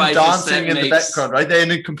them dancing in the background, right? They're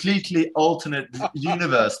in a completely alternate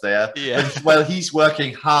universe there. Yeah. While he's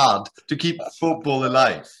working hard to keep football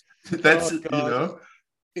alive. That's,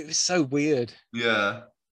 It was so weird. Yeah.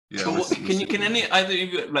 So can any either of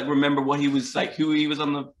you like remember what he was like, who he was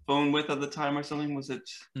on the phone with at the time or something? Was it?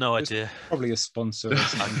 No idea. Probably a sponsor. I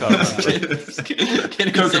can't remember.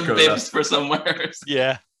 Getting some bibs for somewhere.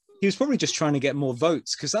 Yeah. He was probably just trying to get more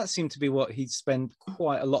votes, because that seemed to be what he'd spend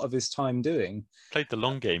quite a lot of his time doing. Played the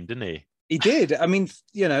long game, didn't he? He did. I mean,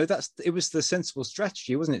 it was the sensible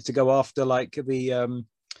strategy, wasn't it, to go after like the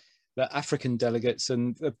African delegates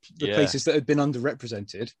and the places that had been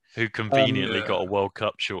underrepresented. Who conveniently got a World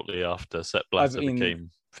Cup shortly after Sepp Blatter became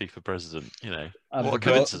FIFA president. What a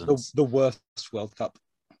coincidence. The worst World Cup.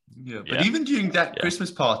 Yeah, but even during that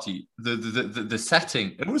Christmas party, the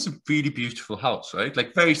setting, it was a really beautiful house, right?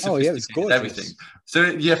 Like very sophisticated, everything. So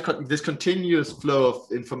you have this continuous flow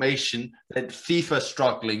of information that FIFA is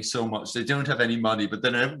struggling so much. They don't have any money, but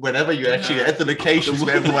then whenever you actually at the locations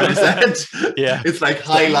where everyone is at, it's like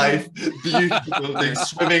high life, beautiful things,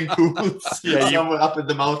 swimming pools, somewhere up in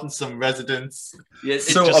the mountains, some residents. Yeah,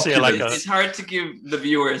 it's hard to give the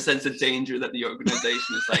viewer a sense of danger that the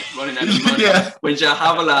organization is like running out of money. When De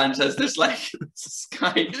Havilland has this like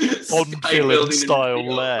sky on-field style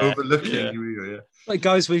lair overlooking. Like,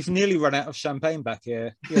 guys, we've nearly run out of champagne back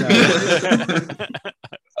here.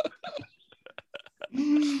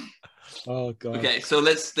 Oh god. Okay, so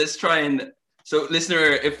let's try and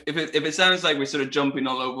listener, if it sounds like we're sort of jumping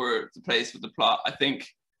all over the place with the plot, I think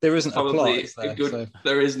there isn't probably a plot.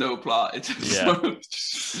 There is no plot. It's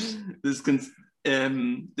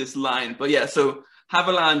this line, but so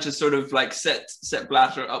Havilland just sort of like set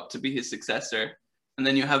Blatter up to be his successor, and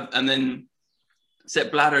then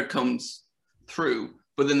Sepp Blatter comes through,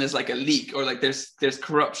 but then there's like a leak, or like there's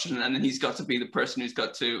corruption, and then he's got to be the person who's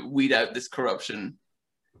got to weed out this corruption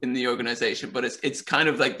in the organization. But it's kind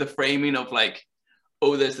of like the framing of like,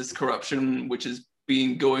 oh, there's this corruption which is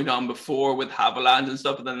being going on before with Havilland and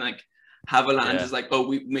stuff, and then like Havilland is like, oh,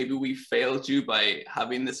 we failed you by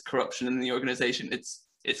having this corruption in the organization.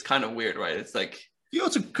 It's kind of weird, right? It's like,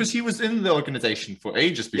 because he was in the organization for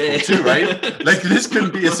ages before too, right? Like this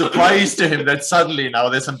couldn't be a surprise to him that suddenly now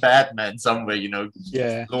there's some bad man somewhere, he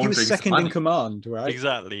was second in command, right?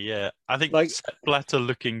 Exactly, yeah. I think Sepp Blatter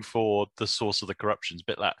looking for the source of the corruption is a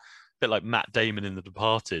bit like Matt Damon in The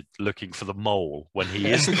Departed looking for the mole when he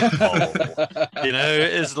isn't the mole.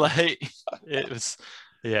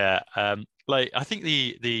 Like I think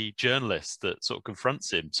the journalist that sort of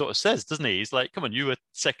confronts him sort of says, doesn't he? He's like, "Come on, you were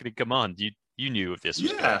second in command. You knew of this."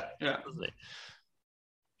 Yeah.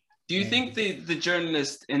 Do you think the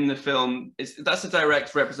journalist in the film that's a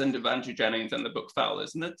direct representative of Andrew Jennings and the book Foul,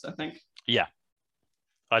 isn't it? I think. Yeah,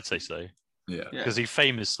 I'd say so. Yeah, because he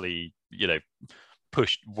famously,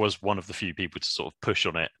 was one of the few people to sort of push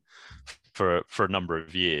on it for a number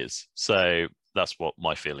of years. So that's what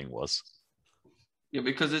my feeling was. Yeah,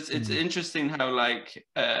 because it's interesting how like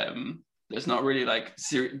there's not really like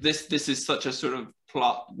this is such a sort of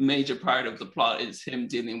major part of the plot is him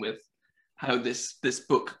dealing with how this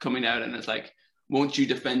book coming out, and it's like, won't you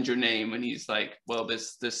defend your name? And he's like, well,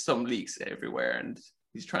 there's some leaks everywhere, and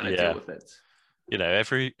he's trying to deal with it.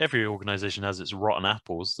 Every organization has its rotten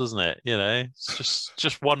apples, doesn't it? It's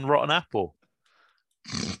just one rotten apple.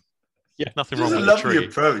 Nothing wrong with the tree. Lovely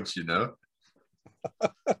approach,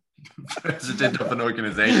 President of an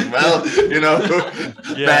organization. Well,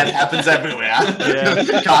 bad happens everywhere.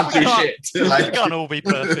 Can't do shit. We can't all be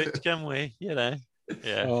perfect, can we? Yeah.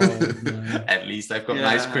 Oh, no. At least I've got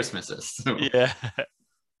nice Christmases. So. Yeah.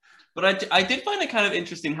 But I did find it kind of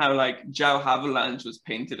interesting how like De Havilland was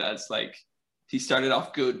painted as like he started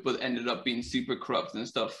off good but ended up being super corrupt and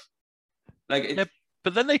stuff. Like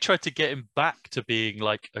but then they tried to get him back to being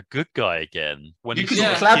like a good guy again when he gives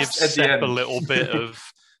Sepp a little bit of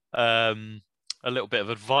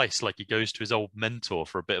advice, like he goes to his old mentor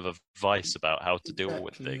for a bit of advice about how to deal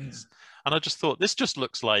with things. And I just thought this just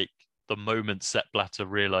looks like the moment Sepp Blatter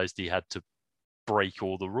realized he had to break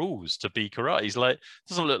all the rules to be corrupt. He's like,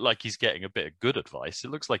 doesn't look like he's getting a bit of good advice.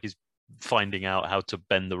 It looks like he's finding out how to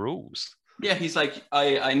bend the rules. Yeah, he's like,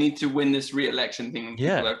 I need to win this re-election thing.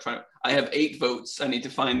 People are trying. I have 8 votes. I need to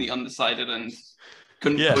find the undecided and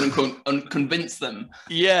convince them.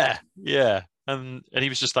 Yeah. And he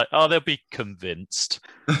was just like, oh, they'll be convinced.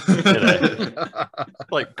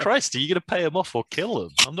 Like, Christ, are you going to pay him off or kill him?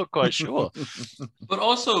 I'm not quite sure. But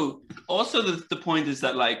also the point is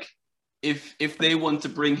that, like, if they want to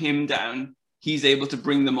bring him down, he's able to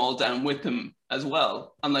bring them all down with him as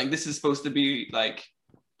well. And like, this is supposed to be like,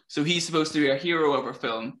 so he's supposed to be a hero of our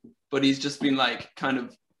film, but he's just been like kind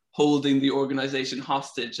of holding the organization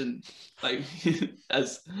hostage and like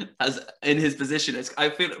as in his position.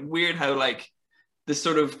 I feel weird how like the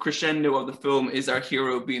sort of crescendo of the film is our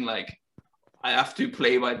hero being like, I have to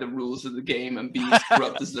play by the rules of the game and be as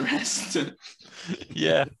corrupt as the rest.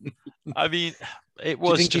 Yeah. I mean, it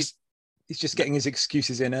was just... He's just getting his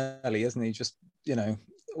excuses in early, isn't he? Just,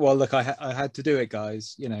 well, look, I had to do it,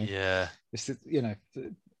 guys, Yeah.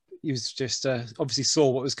 He was just obviously saw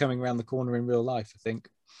what was coming around the corner in real life, I think.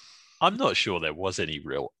 I'm not sure there was any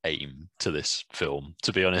real aim to this film,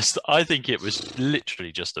 to be honest. I think it was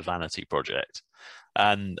literally just a vanity project.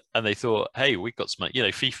 And they thought, hey, we've got some,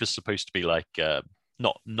 FIFA's supposed to be like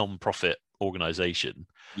not non-profit organization.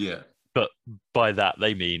 Yeah. But by that,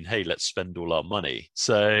 they mean, hey, let's spend all our money.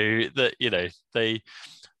 So that,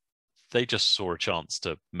 they just saw a chance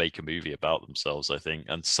to make a movie about themselves, I think,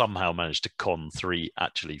 and somehow managed to con 3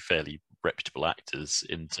 actually fairly reputable actors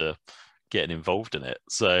into getting involved in it.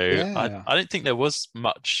 So yeah. I don't think there was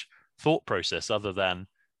much thought process other than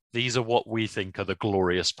these are what we think are the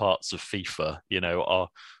glorious parts of FIFA,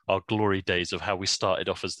 our glory days of how we started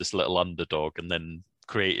off as this little underdog and then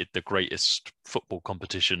created the greatest football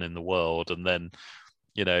competition in the world and then,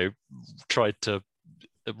 tried to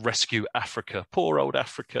rescue Africa, poor old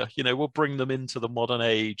Africa. We'll bring them into the modern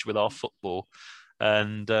age with our football.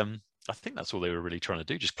 And I think that's all they were really trying to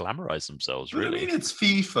do, just glamorize themselves, really. I mean, it's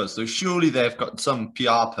FIFA, so surely they've got some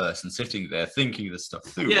PR person sitting there thinking this stuff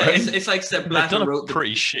through, yeah, right? It's like Sepp Blatter wrote a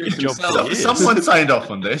pretty shitty job for years. Someone signed off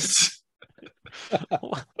on this.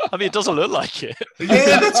 I mean, it doesn't look like it.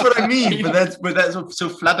 Yeah, that's what I mean. But that's what's so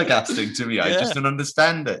flabbergasting to me. I just don't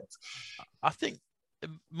understand it. I think it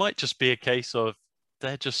might just be a case of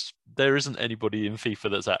there isn't anybody in FIFA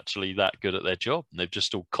that's actually that good at their job, and they've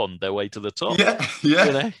just all conned their way to the top.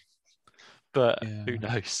 Yeah. But who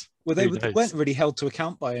knows? Well, they weren't really held to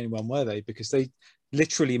account by anyone, were they? Because they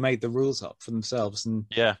literally made the rules up for themselves, and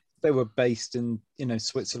they were based in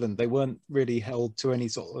Switzerland. They weren't really held to any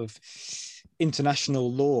sort of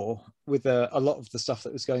international law with a lot of the stuff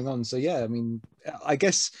that was going on. So I mean, I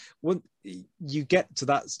guess when you get to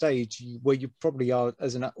that stage where you probably are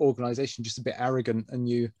as an organization just a bit arrogant and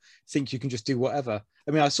you think you can just do whatever.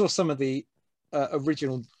 I mean, I saw some of the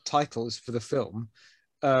original titles for the film.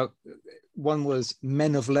 One was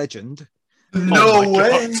Men of Legend. No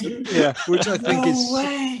way! Yeah, which I think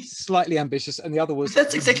is slightly ambitious. And the other was... But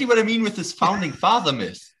that's exactly what I mean with this founding father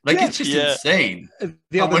myth. Like, it's just insane.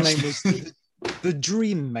 The other name was The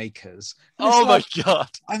Dream Makers. Oh my God.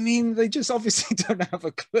 I mean, they just obviously don't have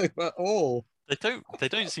a clue at all. They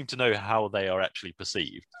don't seem to know how they are actually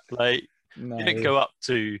perceived. Like, you don't go up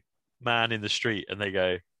to man in the street and they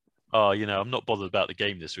go, oh, I'm not bothered about the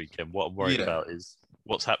game this weekend. What I'm worried about is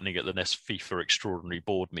what's happening at the next FIFA extraordinary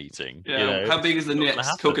board meeting. Yeah, how big is the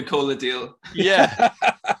next Coca-Cola deal? Yeah.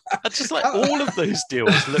 It's just like all of those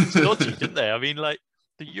deals looked dodgy, didn't they? I mean, like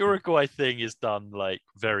the Uruguay thing is done like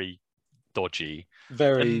very dodgy.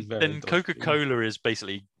 Very then dodgy. Coca-Cola is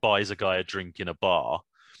basically buys a guy a drink in a bar.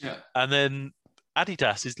 Yeah. And then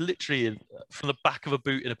Adidas is literally from the back of a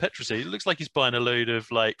boot in a petrol station. It looks like he's buying a load of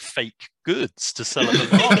like fake goods to sell at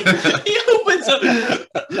the market. He opens up.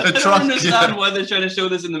 I don't understand why they're trying to show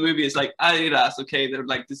this in the movie. It's like Adidas, okay, they're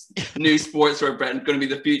like this new sportswear brand, going to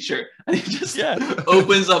be the future, and he just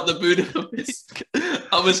opens up the boot of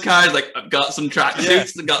his car. He's like, I've got some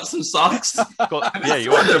tracksuits, I've got some socks.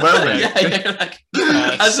 You are well, like,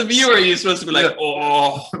 as a viewer, you're supposed to be like,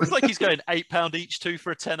 oh, it's like he's going £8 each, 2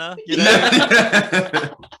 for a tenner. The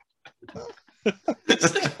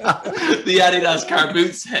Adidas car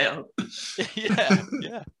boot sale.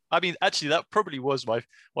 Yeah. I mean, actually, that probably was one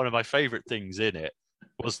of my favorite things in it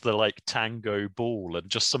was the like tango ball and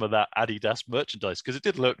just some of that Adidas merchandise because it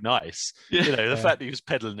did look nice. The fact that he was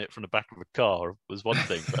peddling it from the back of a car was one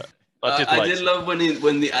thing, but I did love when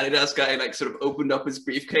the Adidas guy like sort of opened up his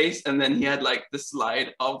briefcase and then he had like the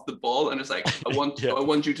slide of the ball and it's like I want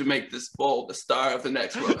you to make this ball the star of the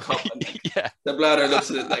next World Cup. And the Blatter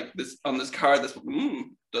looks at it like this on this card. This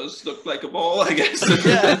does look like a ball, I guess.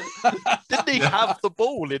 Didn't he have the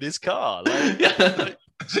ball in his car?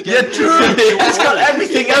 Yeah, true. It's got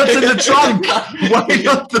everything else in the trunk. Why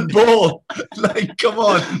not the ball? Like, come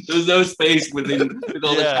on. There's no space with all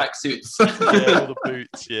the tracksuits. Yeah, all the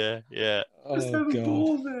boots. Yeah. Oh, God.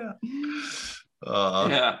 Ball there.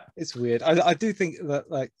 Yeah, it's weird. I do think that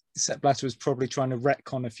like Sepp Blatter was probably trying to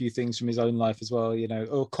retcon a few things from his own life as well, you know,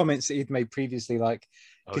 or comments that he'd made previously, like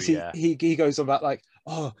because he goes on about like,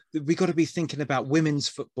 oh, we got to be thinking about women's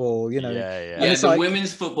football, you know. Yeah, the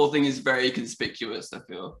women's football thing is very conspicuous, I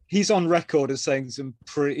feel. He's on record as saying some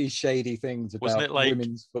pretty shady things about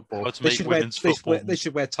women's football. They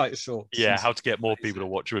should wear tighter shorts. Yeah, how to get more people to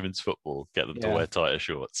watch women's football, get them to wear tighter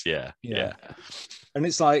shorts. Yeah. And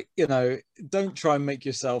it's like, you know, don't try and make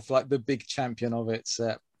yourself like the big champion of it.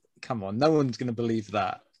 Come on, no one's going to believe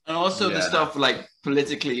that. And also the stuff like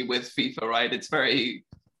politically with FIFA, right? It's very,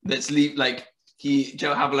 let's leave, like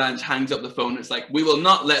Joe Haviland hangs up the phone. It's like, we will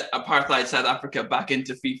not let apartheid South Africa back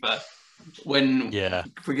into FIFA. When,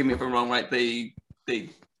 forgive me if I'm wrong, right? They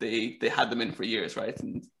had them in for years, right?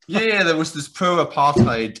 And there was this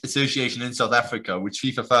pro-apartheid association in South Africa, which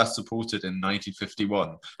FIFA first supported in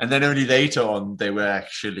 1951, and then only later on they were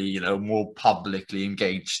actually, you know, more publicly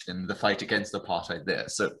engaged in the fight against apartheid there.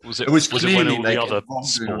 So was it when all the other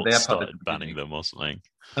sports started banning them or something?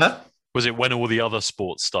 Huh? Was it when all the other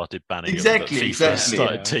sports started banning exactly.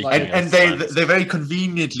 And they very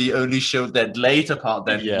conveniently only showed that later part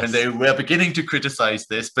then when they were beginning to criticize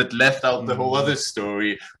this, but left out the whole other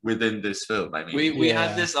story within this film. I mean, we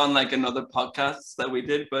had this on like another podcast that we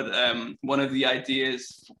did, but one of the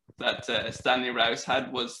ideas that Stanley Rouse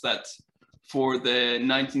had was that for the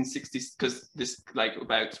 1960s, because this like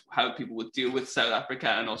about how people would deal with South Africa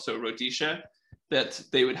and also Rhodesia, that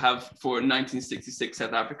they would have for 1966,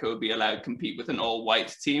 South Africa would be allowed to compete with an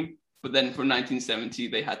all-white team, but then for 1970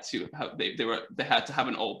 they had to have they had to have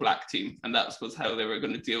an all-black team, and that was how they were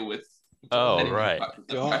going to deal with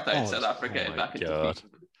apartheid South Africa back into FIFA.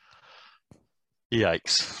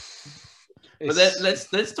 Yikes! But then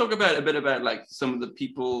let's talk about a bit about like some of the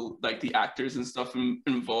people, like the actors and stuff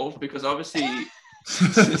involved, because obviously.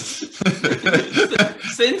 Since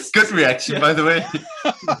good reaction, by the way.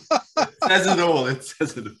 Says it all. It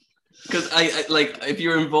says it all. Because I like, if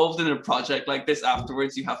you're involved in a project like this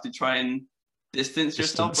afterwards, you have to try and distance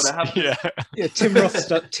yourself. But I have Tim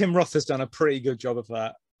Roth has done a pretty good job of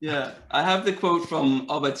that. Yeah, I have the quote from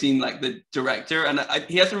Albertine, like the director, and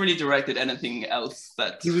he hasn't really directed anything else.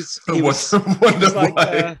 That he was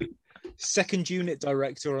like second unit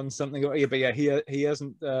director on something. But he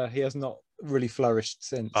has not really flourished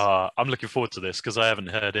since. I'm looking forward to this because I haven't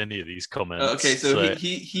heard any of these comments. Okay, so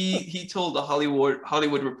he told the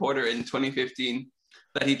Hollywood Reporter in 2015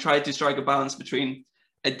 that he tried to strike a balance between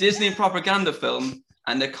a Disney propaganda film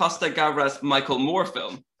and a Costa Gavras Michael Moore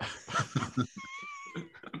film.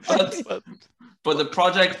 but the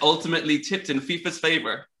project ultimately tipped in FIFA's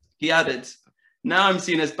favor. He added, "Now I'm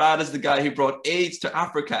seen as bad as the guy who brought AIDS to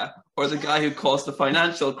Africa or the guy who caused the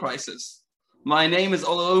financial crisis. My name is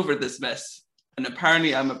all over this mess. And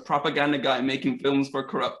apparently I'm a propaganda guy making films for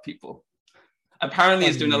corrupt people." Apparently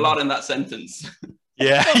he's doing a lot in that sentence.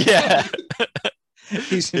 Yeah.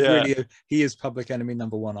 He is public enemy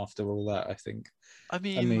number one after all that, I think. I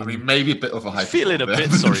mean, maybe a bit of a hype. Feeling a bit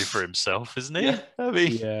sorry for himself, isn't he? Yeah. I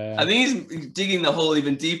mean, I think he's digging the hole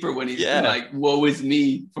even deeper when he's like, "Woe is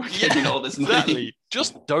me for getting all this money." Exactly.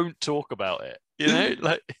 Just don't talk about it. You know,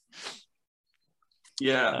 like.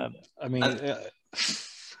 Yeah.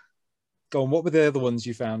 Go on. What were the other ones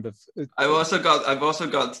you found? I've also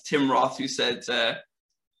got Tim Roth, who said,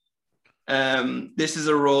 "This is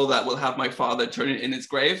a role that will have my father turn it in his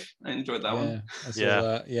grave." I enjoyed that one.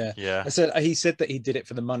 He said that he did it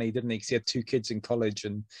for the money, didn't he? Because he had 2 kids in college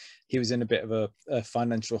and he was in a bit of a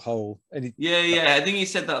financial hole. And I think he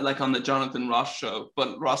said that like on the Jonathan Ross show,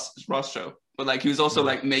 but like he was also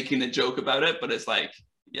like making a joke about it. But it's like,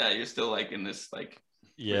 you're still like in this like.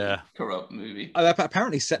 Corrupt movie.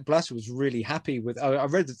 Apparently Sepp Blatter was really happy with. I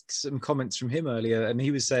read some comments from him earlier, and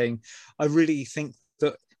he was saying, "I really think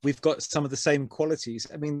that we've got some of the same qualities."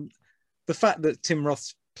 I mean, the fact that Tim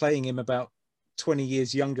Roth's playing him about 20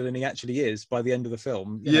 years younger than he actually is by the end of the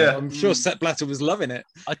film. You know, I'm sure Sepp Blatter was loving it.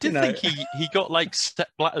 I did think he got like Sepp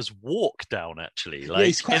Blatter's walk down actually. Like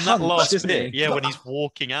he's quite in that last bit. He? When he's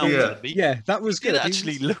walking out. That was good. It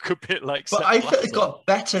actually look a bit like. But I thought it got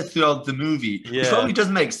better throughout the movie. It probably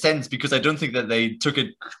doesn't make sense because I don't think that they took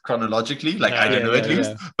it chronologically. Like I don't know at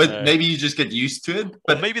least. But maybe you just get used to it.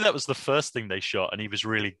 But maybe that was the first thing they shot, and he was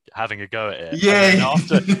really having a go at it. Yeah. And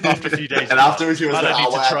after a few days, and afterwards he was I like,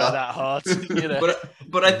 don't need to try that hard. You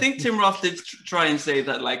But I think Tim Roth did try and say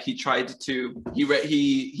that like he read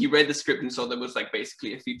the script and saw there was like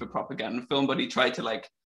basically a FIFA propaganda film, but he tried to like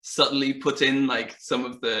subtly put in like some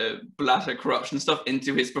of the Blatter corruption stuff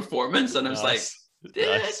into his performance, and I was like,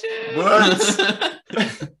 words.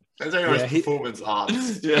 That's how his performance art.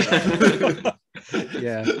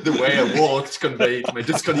 Yeah. The way I walked conveyed my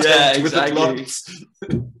discontent with the plots.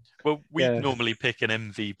 Well, we normally pick an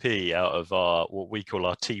MVP out of what we call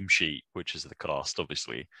our team sheet, which is the cast,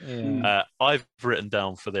 obviously. Yeah. I've written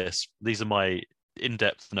down for this, these are my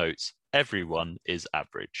in-depth notes. Everyone is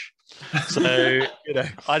average. So,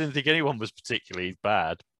 I didn't think anyone was particularly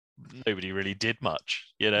bad. Nobody really did much,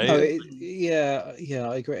 I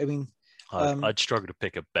agree. I mean, I'd struggle to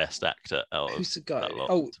pick a best actor out who's of the guy? that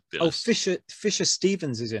lot, Fisher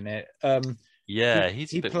Stevens is in it.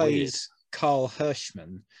 He plays Carl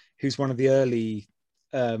Hirschman, who's one of the early,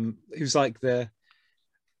 who's like the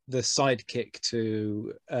sidekick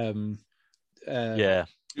to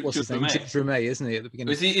what's his name? James Remey, isn't he, at the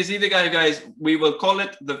beginning? Is he the guy who goes, we will call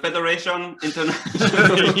it the Federation International?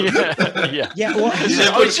 Well,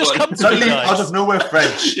 it's just come to me, out of nowhere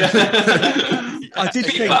French. I did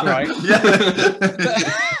think, right?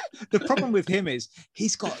 The problem with him is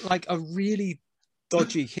he's got like a really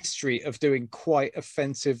dodgy history of doing quite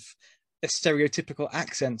offensive, stereotypical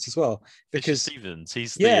accents as well. Because Stevens,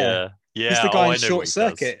 he's he's the guy in Short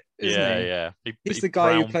Circuit, isn't he? He's the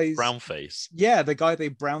guy who plays Brownface. Yeah, the guy they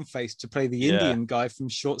brownface to play the Indian guy from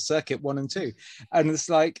Short Circuit 1 and 2. And it's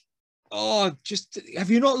like, just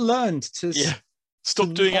have you not learned to stop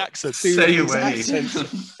doing accents? Stay away.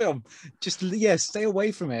 Film. Just stay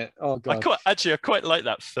away from it. Oh god. I quite like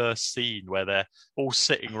that first scene where they're all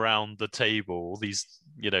sitting around the table, all these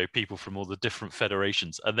people from all the different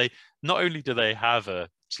federations, and they not only do they have a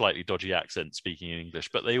slightly dodgy accent speaking in English,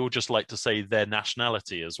 but they all just like to say their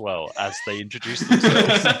nationality as well as they introduce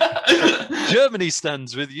themselves. Germany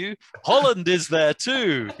stands with you. Holland is there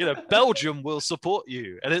too. Belgium will support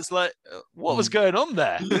you. And it's like, what was going on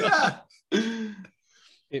there?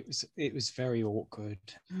 It was very awkward.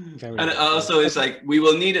 Also, it's like, we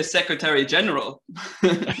will need a Secretary General.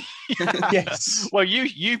 Yes. Well,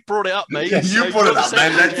 you brought it up, mate. You brought it up,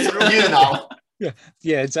 man. That's you now.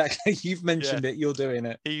 Yeah, exactly. You've mentioned it. You're doing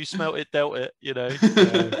it. You smelt it, dealt it.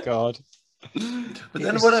 Oh God. But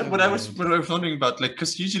then what I was wondering about, like,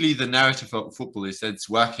 because usually the narrative of football is that it's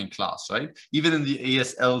working class, right? Even in the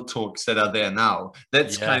ASL talks that are there now,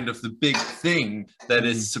 that's kind of the big thing that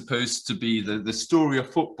is supposed to be the story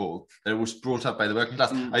of football that was brought up by the working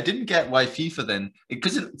class. I didn't get why FIFA then,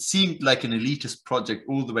 because it seemed like an elitist project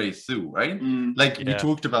all the way through, right? We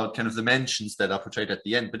talked about kind of the mentions that are portrayed at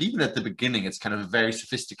the end, but even at the beginning, it's kind of a very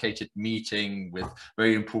sophisticated meeting with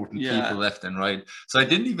very important people left and right. So I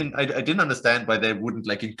didn't understand why they wouldn't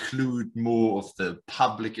like include more of the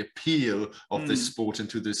public appeal of this sport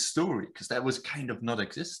into this story, because that was kind of not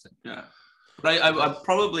existent. But I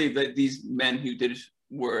probably these men who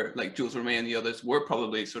were like Jules Rimet and the others were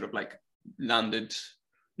probably sort of like landed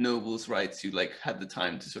nobles, right, who like had the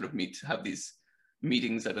time to sort of have these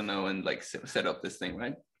meetings, I don't know, and like set up this thing,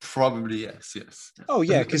 right? Probably yes. Oh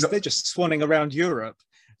yeah, because they're just swanning around Europe,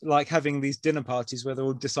 like having these dinner parties where they're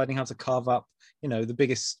all deciding how to carve up, the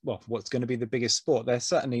biggest, what's going to be the biggest sport. They're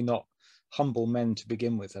certainly not humble men to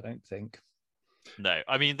begin with, I don't think. No,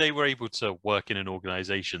 I mean, they were able to work in an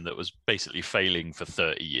organization that was basically failing for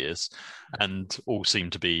 30 years and all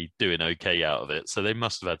seemed to be doing okay out of it. So they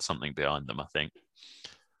must have had something behind them, I think.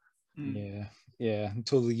 Yeah,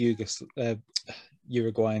 until the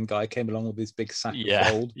Uruguayan guy came along with his big sack of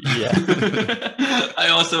gold. I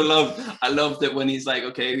love that when he's like,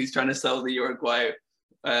 okay, he's trying to sell the Uruguay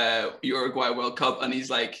World Cup, and he's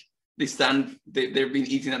like, they've been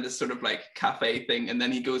eating at this sort of like cafe thing, and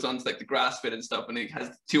then he goes on to like the grass pit and stuff, and he has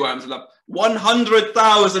two arms up,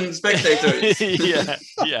 100,000 spectators.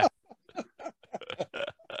 yeah.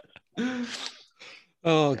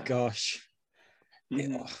 Oh gosh.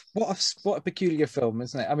 What a peculiar film,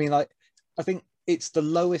 isn't it? I mean, like, I think it's the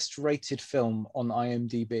lowest rated film on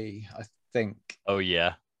IMDb, I think. Oh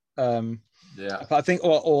yeah. But I think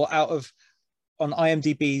or out of on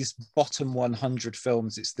IMDb's bottom 100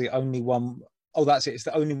 films, it's the only one. Oh, that's it. It's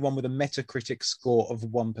the only one with a Metacritic score of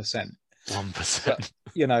 1%. 1%.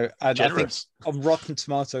 And generous. I think on Rotten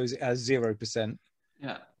Tomatoes it has 0%.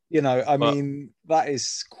 Yeah. I mean, that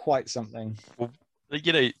is quite something. Well,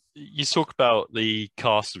 you talk about the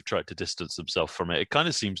cast have tried to distance themselves from it. It kind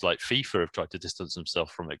of seems like FIFA have tried to distance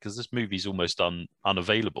themselves from it, because this movie's almost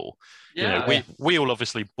unavailable. We all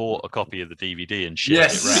obviously bought a copy of the DVD and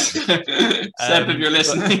shared it around. Seb, if you're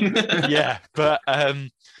listening. But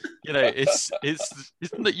You know, it's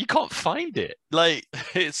you can't find it. Like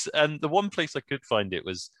and the one place I could find it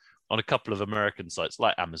was on a couple of American sites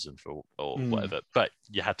like Amazon or whatever, but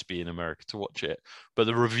you had to be in America to watch it. But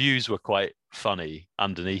the reviews were quite funny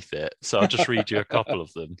underneath it, so I'll just read you a couple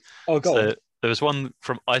of them. Oh, go on. There was one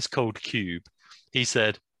from Ice Cold Cube. He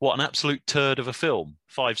said, "What an absolute turd of a film!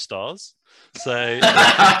 5 stars." So.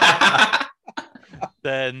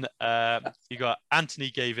 Then you got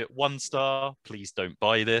Anthony gave it 1 star. Please don't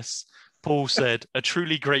buy this. Paul said a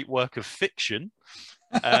truly great work of fiction,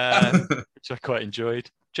 which I quite enjoyed.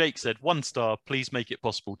 Jake said 1 star. Please make it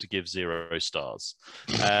possible to give 0 stars.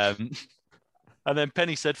 And then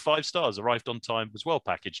Penny said 5 stars. Arrived on time. Was well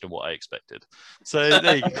packaged and what I expected. So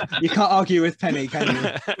there you go. You can't argue with Penny,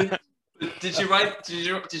 can you? Did she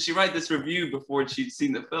write this review before she'd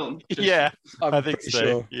seen the film? Yeah, I think so.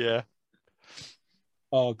 Sure. Yeah.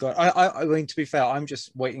 Oh god! I mean, to be fair, I'm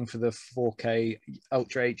just waiting for the 4K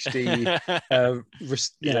Ultra HD,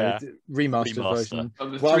 remastered version.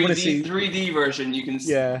 Of the 3D version, you can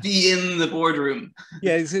be in the boardroom.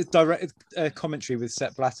 Yeah, it's a direct commentary with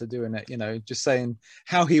Sepp Blatter doing it. You know, just saying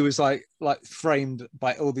how he was like framed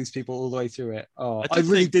by all these people all the way through it. Oh, I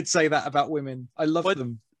really did say that about women. I love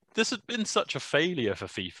them. This had been such a failure for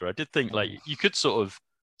FIFA. I did think like you could sort of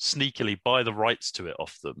sneakily buy the rights to it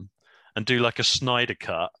off them. And do like a Snyder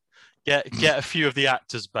cut, get a few of the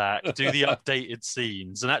actors back, do the updated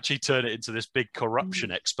scenes, and actually turn it into this big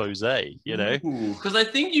corruption expose. You know, because I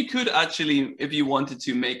think you could actually, if you wanted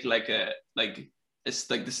to, make it's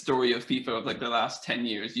like the story of FIFA of like the last 10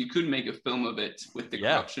 years. You could make a film of it with the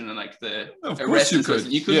corruption and like the arrests. You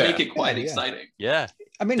could make it quite exciting. Yeah,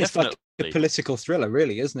 I mean, definitely. It's like a political thriller,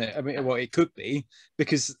 really, isn't it? I mean, well, it could be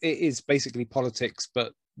because it is basically politics,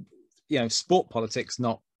 but sport politics,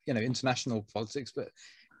 not. International politics, but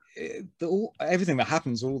everything that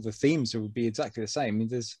happens, all the themes would be exactly the same. I mean,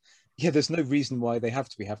 there's no reason why they have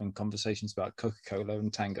to be having conversations about Coca-Cola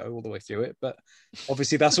and tango all the way through it, but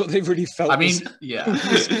obviously that's what they really felt. I mean,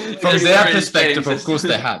 from their perspective, of course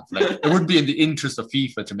they have. Like, it would be in the interest of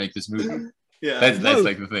FIFA to make this movie. Yeah, that's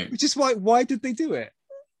like the thing. Which is why did they do it?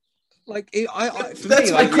 Like,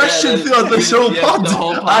 that's my question throughout the show. The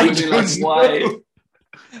whole pod I don't know why.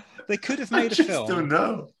 They could have made a film. Don't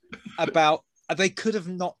know. They could have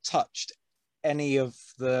not touched any of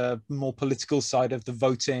the more political side of the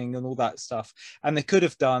voting and all that stuff, and they could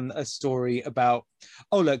have done a story about,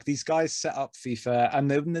 oh look, these guys set up FIFA, and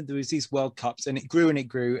then there was these World Cups, and it grew,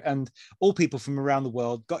 and all people from around the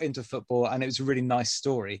world got into football, and it was a really nice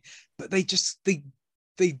story. But they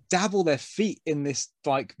dabble their feet in this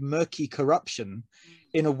like murky corruption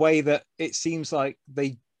in a way that it seems like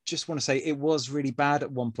they just want to say it was really bad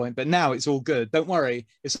at one point, but now it's all good. Don't worry,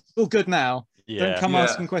 it's all good now. Don't come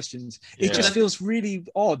asking questions. It just feels really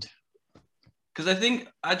odd. Because I think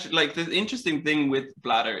actually, like, the interesting thing with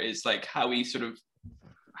Blatter is like how he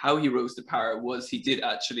rose to power was he did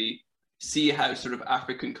actually see how sort of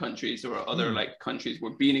African countries or other like countries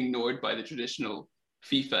were being ignored by the traditional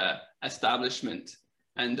FIFA establishment,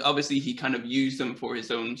 and obviously he kind of used them for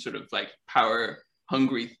his own sort of like power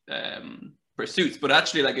hungry pursuits. But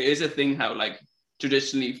actually, like, it is a thing how like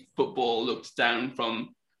traditionally football looked down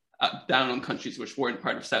on countries which weren't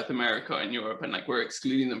part of South America and Europe, and like we're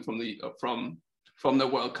excluding them from the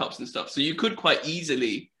World Cups and stuff. So you could quite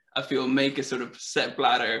easily, I feel, make a sort of Sepp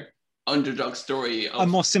Blatter underdog story of, a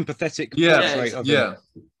more sympathetic portrait of him.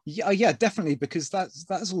 Yeah, definitely, because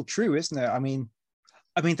that's all true, isn't it? I mean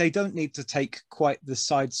they don't need to take quite the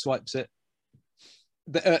side swipes at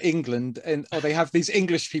England, or they have these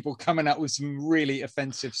English people coming out with some really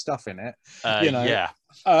offensive stuff in it. How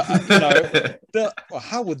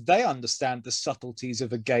would they understand the subtleties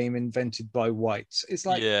of a game invented by whites? It's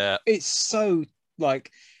like, it's so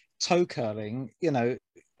like toe curling,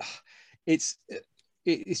 it's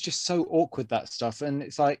just so awkward, that stuff. And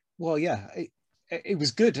it's like, well, yeah, it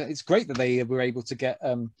was good. It's great that they were able to get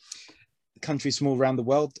countries from all around the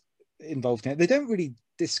world involved in it. They don't really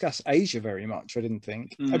discuss Asia very much, I didn't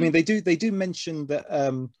think. I mean, they do mention that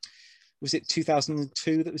was it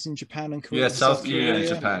 2002 that was in Japan and Korea? South Korea and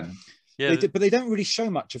Japan. But they don't really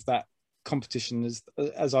show much of that competition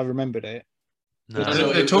as I rememred it.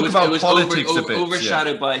 No. They talk about politics a bit,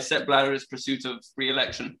 overshadowed by Sepp Blatter's pursuit of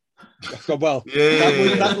re-election. Well,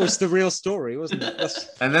 that was the real story, wasn't it?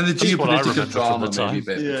 And then the geopolitical drama maybe a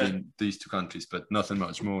bit between these two countries, but nothing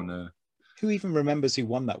much more. No. Who even remembers who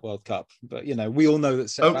won that World Cup? But we all know that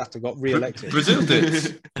Sepp Blatter got re-elected. Brazil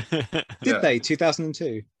did. Did they?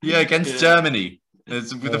 2002. Yeah, against Germany.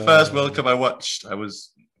 It's with the first World Cup I watched. I was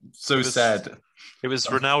sad. It was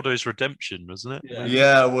Ronaldo's redemption, wasn't it?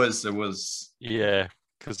 Yeah, it was. Yeah.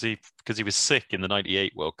 because he was sick in the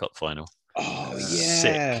 '98 World Cup final. Oh yeah.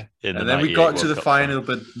 Sick and then we got to the final,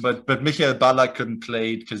 but Michael Ballack couldn't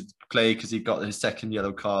play because he got his second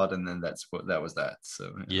yellow card, and then that was that.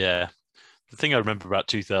 So yeah. The thing I remember about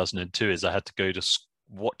 2002 is I had to go to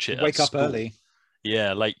watch it. Wake up early.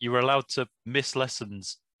 Yeah, like you were allowed to miss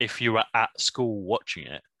lessons if you were at school watching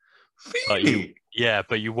it. Really?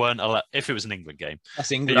 But you weren't allowed if it was an England game.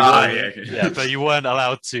 That's England. But you weren't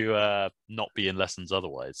allowed to not be in lessons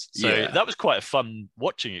otherwise. So that was quite a fun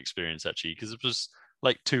watching experience actually, because it was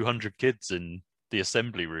like 200 kids in the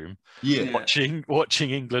assembly room watching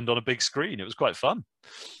England on a big screen. It was quite fun.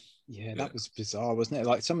 Yeah, that was bizarre, wasn't it?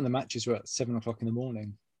 Like some of the matches were at 7:00 in the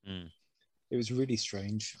morning. It was really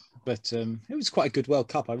strange, but it was quite a good World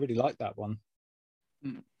Cup. I really liked that one.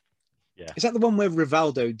 Yeah, is that the one where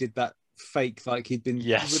Rivaldo did that fake, like he'd been?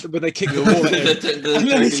 Yes, where they kicked the wall at him, and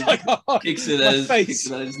then he's like, kicks it at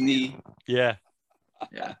his knee. Yeah.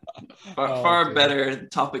 Yeah, far better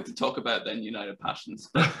topic to talk about than United Passions.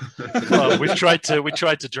 Well, we tried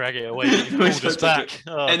to drag it away. We pulled us back.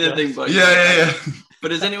 Anything but yeah. But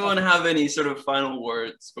does anyone have any sort of final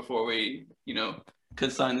words before we,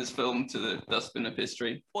 consign this film to the dustbin of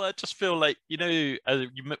history? Well, I just feel like we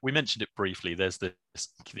mentioned it briefly. There's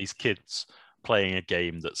these kids playing a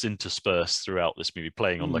game that's interspersed throughout this movie,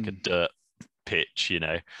 playing on like a dirt pitch,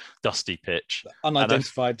 dusty pitch,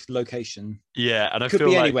 unidentified location. Yeah, and I could feel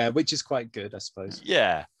be like, anywhere, which is quite good, I suppose.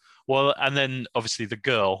 Yeah, well, and then obviously the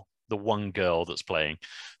one girl that's playing,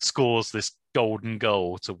 scores this golden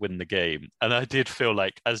goal to win the game, and I did feel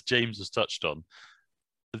like, as James has touched on,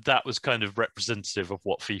 that was kind of representative of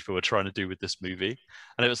what FIFA were trying to do with this movie.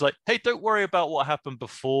 And it was like, hey, don't worry about what happened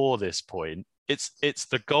before this point. It's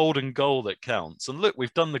the golden goal that counts. And look,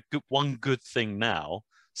 we've done the one good thing now.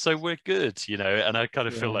 So we're good, and I kind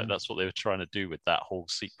of feel like that's what they were trying to do with that whole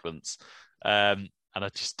sequence. And I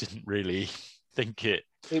just didn't really think it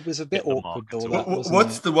was a bit awkward.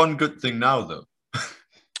 What's the one good thing now, though?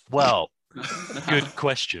 Well, good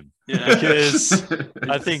question. Yeah. Because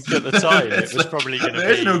I think at the time it was probably going to be...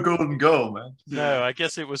 There's no golden goal, man. No, I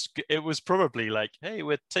guess it was probably like, hey,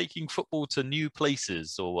 we're taking football to new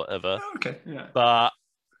places or whatever. Oh, okay, yeah. But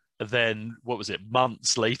then, what was it?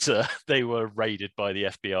 Months later, they were raided by the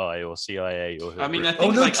FBI or CIA or whoever. I mean, I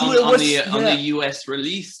think on the US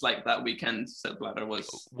release, like that weekend, Sepp Blatter was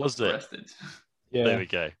arrested. Yeah. There we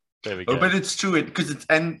go. Oh, but it's true because it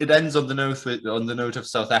ends on the note of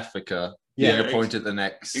South Africa being appointed the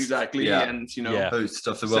next and host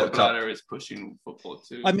of the Sepp World Cup. Blatter is pushing football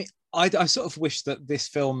too. I mean, I sort of wish that this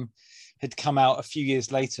film had come out a few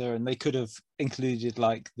years later, and they could have included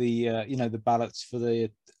like the the ballots for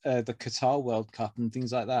the Qatar World Cup and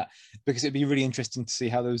things like that, because it'd be really interesting to see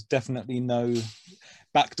how there was definitely no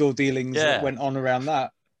backdoor dealings that went on around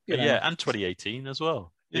that. And 2018 as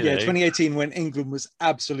well. 2018 when England was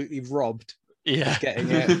absolutely robbed. Yeah, getting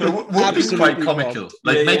it. Would be quite comical. Robbed.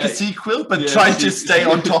 Like make a sequel, but try to stay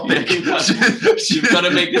on topic. You've got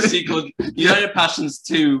to make the sequel United Passions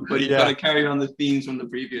 2, but you've got to carry on the themes from the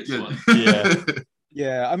previous one.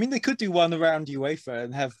 Yeah. I mean, they could do one around UEFA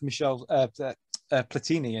and have Michel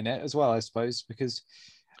Platini in it as well, I suppose, because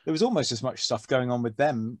there was almost as much stuff going on with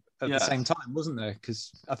them at the same time, wasn't there? Because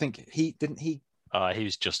I think he he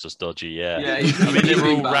was just as dodgy, yeah. I mean, they were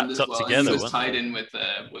all wrapped up together. He was tied in with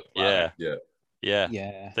Yeah.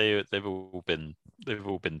 They've all been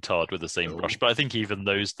tarred with the same brush. But I think even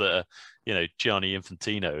those that are, Gianni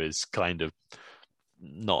Infantino is kind of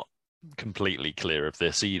not completely clear of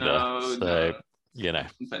this either.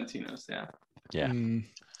 Infantino's,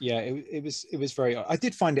 it was very odd. I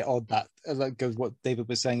did find it odd that, like goes what David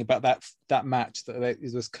was saying about that match that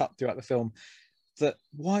was cut throughout the film. That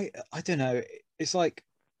why, I don't know. It's like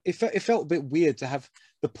it felt a bit weird to have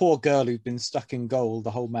the poor girl who'd been stuck in goal the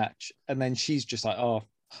whole match, and then she's just like, oh,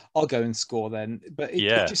 I'll go and score then. But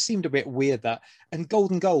it just seemed a bit weird that. And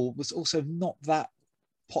golden goal was also not that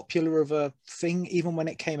popular of a thing even when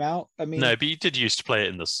it came out. I mean, no, but you did used to play it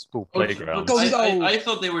in the school playground. I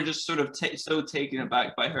thought they were just sort of so taken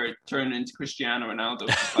aback by her turning into Cristiano Ronaldo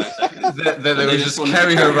for 5 seconds. they would just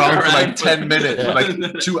carry her around for like 10 minutes,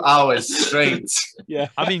 like 2 hours straight. Yeah,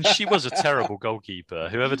 I mean, she was a terrible goalkeeper.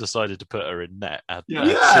 Whoever decided to put her in net had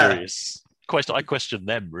serious question. I question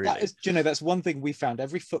them really. That's one thing we found.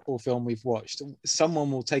 Every football film we've watched,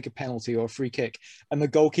 someone will take a penalty or a free kick, and the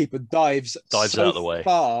goalkeeper dives so out of the way,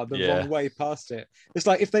 far the wrong way past it. It's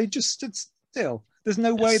like if they just stood still. There's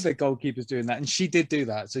no way the goalkeeper's doing that, and she did do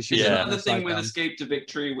that. So she. Yeah, the thing with Escape to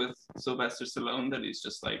Victory with Sylvester Stallone, that he's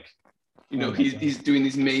just like, he's doing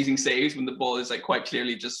these amazing saves when the ball is like quite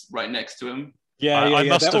clearly just right next to him. Yeah,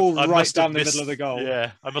 they're all right down the middle of the goal.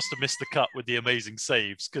 Yeah, I must have missed the cut with the amazing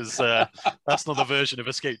saves because that's not the version of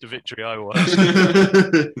Escape to Victory I watched.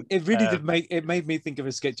 It really did made me think of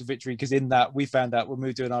Escape to Victory because in that we found out when we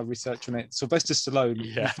were doing our research on it, Sylvester Stallone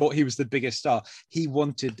we thought he was the biggest star. He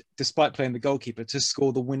wanted, despite playing the goalkeeper, to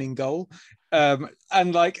score the winning goal. And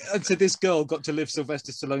so this girl got to live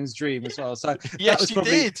Sylvester Stallone's dream as well. So yes, she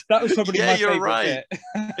did. That was probably my favorite right. bit.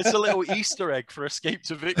 It's a little Easter egg for Escape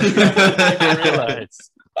to Victory. I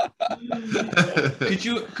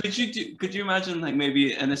Could you imagine like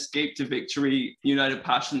maybe an Escape to Victory United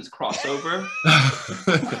Passions crossover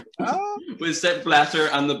with Sepp Blatter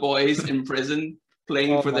and the boys in prison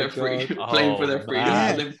playing for their freedom?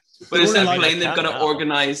 But instead of playing, they've got to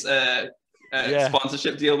organize a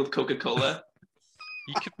sponsorship deal with Coca-Cola.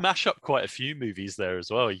 You could mash up quite a few movies there as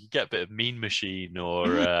well. You get a bit of Mean Machine or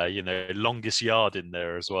Longest Yard in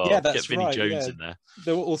there as well. Yeah, that's get Vinnie Jones in there.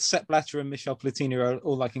 They're all Sepp Blatter and Michel Platini are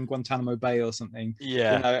all like in Guantanamo Bay or something.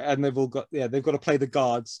 Yeah, and they've got to play the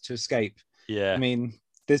guards to escape. Yeah, I mean,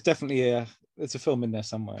 there's definitely there's a film in there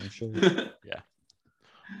somewhere, I'm sure. Yeah.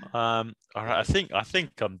 All right, I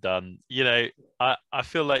think I'm done. I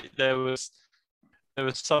feel like there were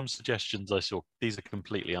some suggestions I saw. These are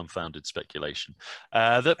completely unfounded speculation.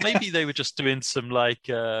 That maybe they were just doing some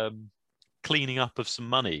cleaning up of some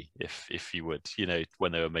money, if you would,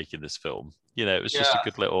 when they were making this film. It was just a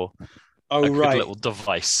good little, good little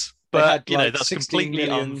device. But that's completely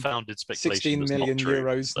unfounded speculation. 16 million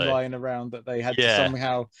euros lying around that they had to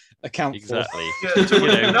somehow account for.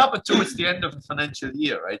 But towards the end of the financial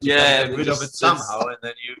year, right? You get rid of it somehow, and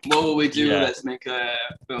then you. What will we do? Let's make a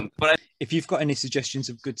film. But if you've got any suggestions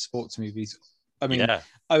of good sports movies, I mean,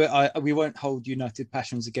 we won't hold United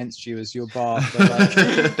Passions against you as your bar.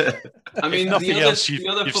 But I mean, nothing else.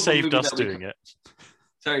 You've saved us doing it.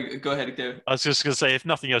 Sorry, go ahead, Dave. I was just going to say, if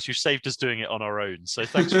nothing else, you saved us doing it on our own. So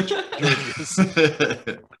thanks for joining us.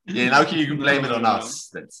 Now you can blame it on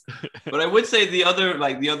us. But I would say the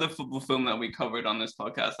other football film that we covered on this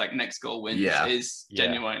podcast, like Next Goal Wins, is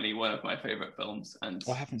genuinely one of my favorite films. And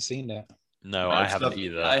I haven't seen it. No, I haven't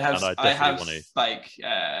either. I have want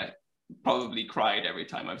to. Probably cried every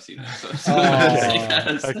time I've seen it.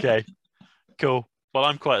 So okay, cool. Well,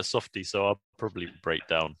 I'm quite a softie, so I'll probably break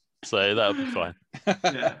down. So that'll be fine.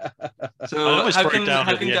 Yeah. So how can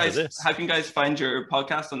guys find your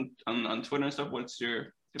podcast on Twitter and stuff?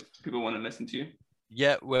 If people want to listen to you?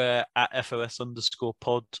 Yeah, we're at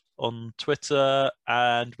FOS_pod on Twitter,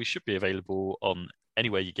 and we should be available on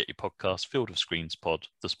anywhere you get your podcast. Field of Screens Pod,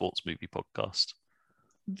 the sports movie podcast.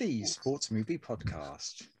 The sports movie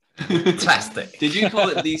podcast. Fantastic. Did you call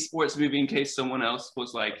it the sports movie in case someone else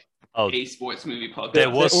was like a sports movie podcast? There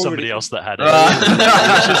was somebody else that had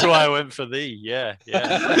it, which is why I went for the. Yeah.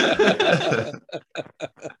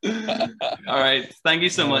 All right. Thank you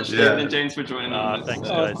so much, David and James, for joining us. Thanks,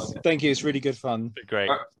 guys. Thank you. It's really good fun. Been great.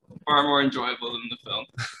 Far more enjoyable than the film.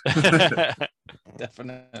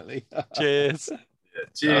 Definitely. Cheers.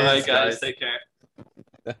 Cheers. All right, guys. Take care.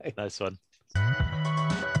 Bye. Nice one.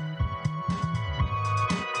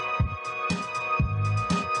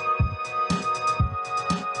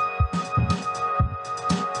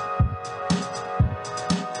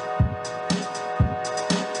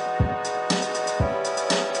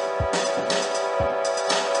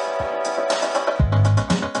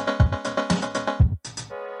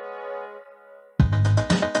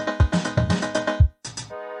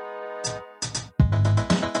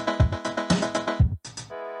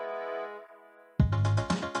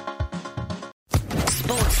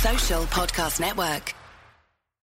 Podcast Network.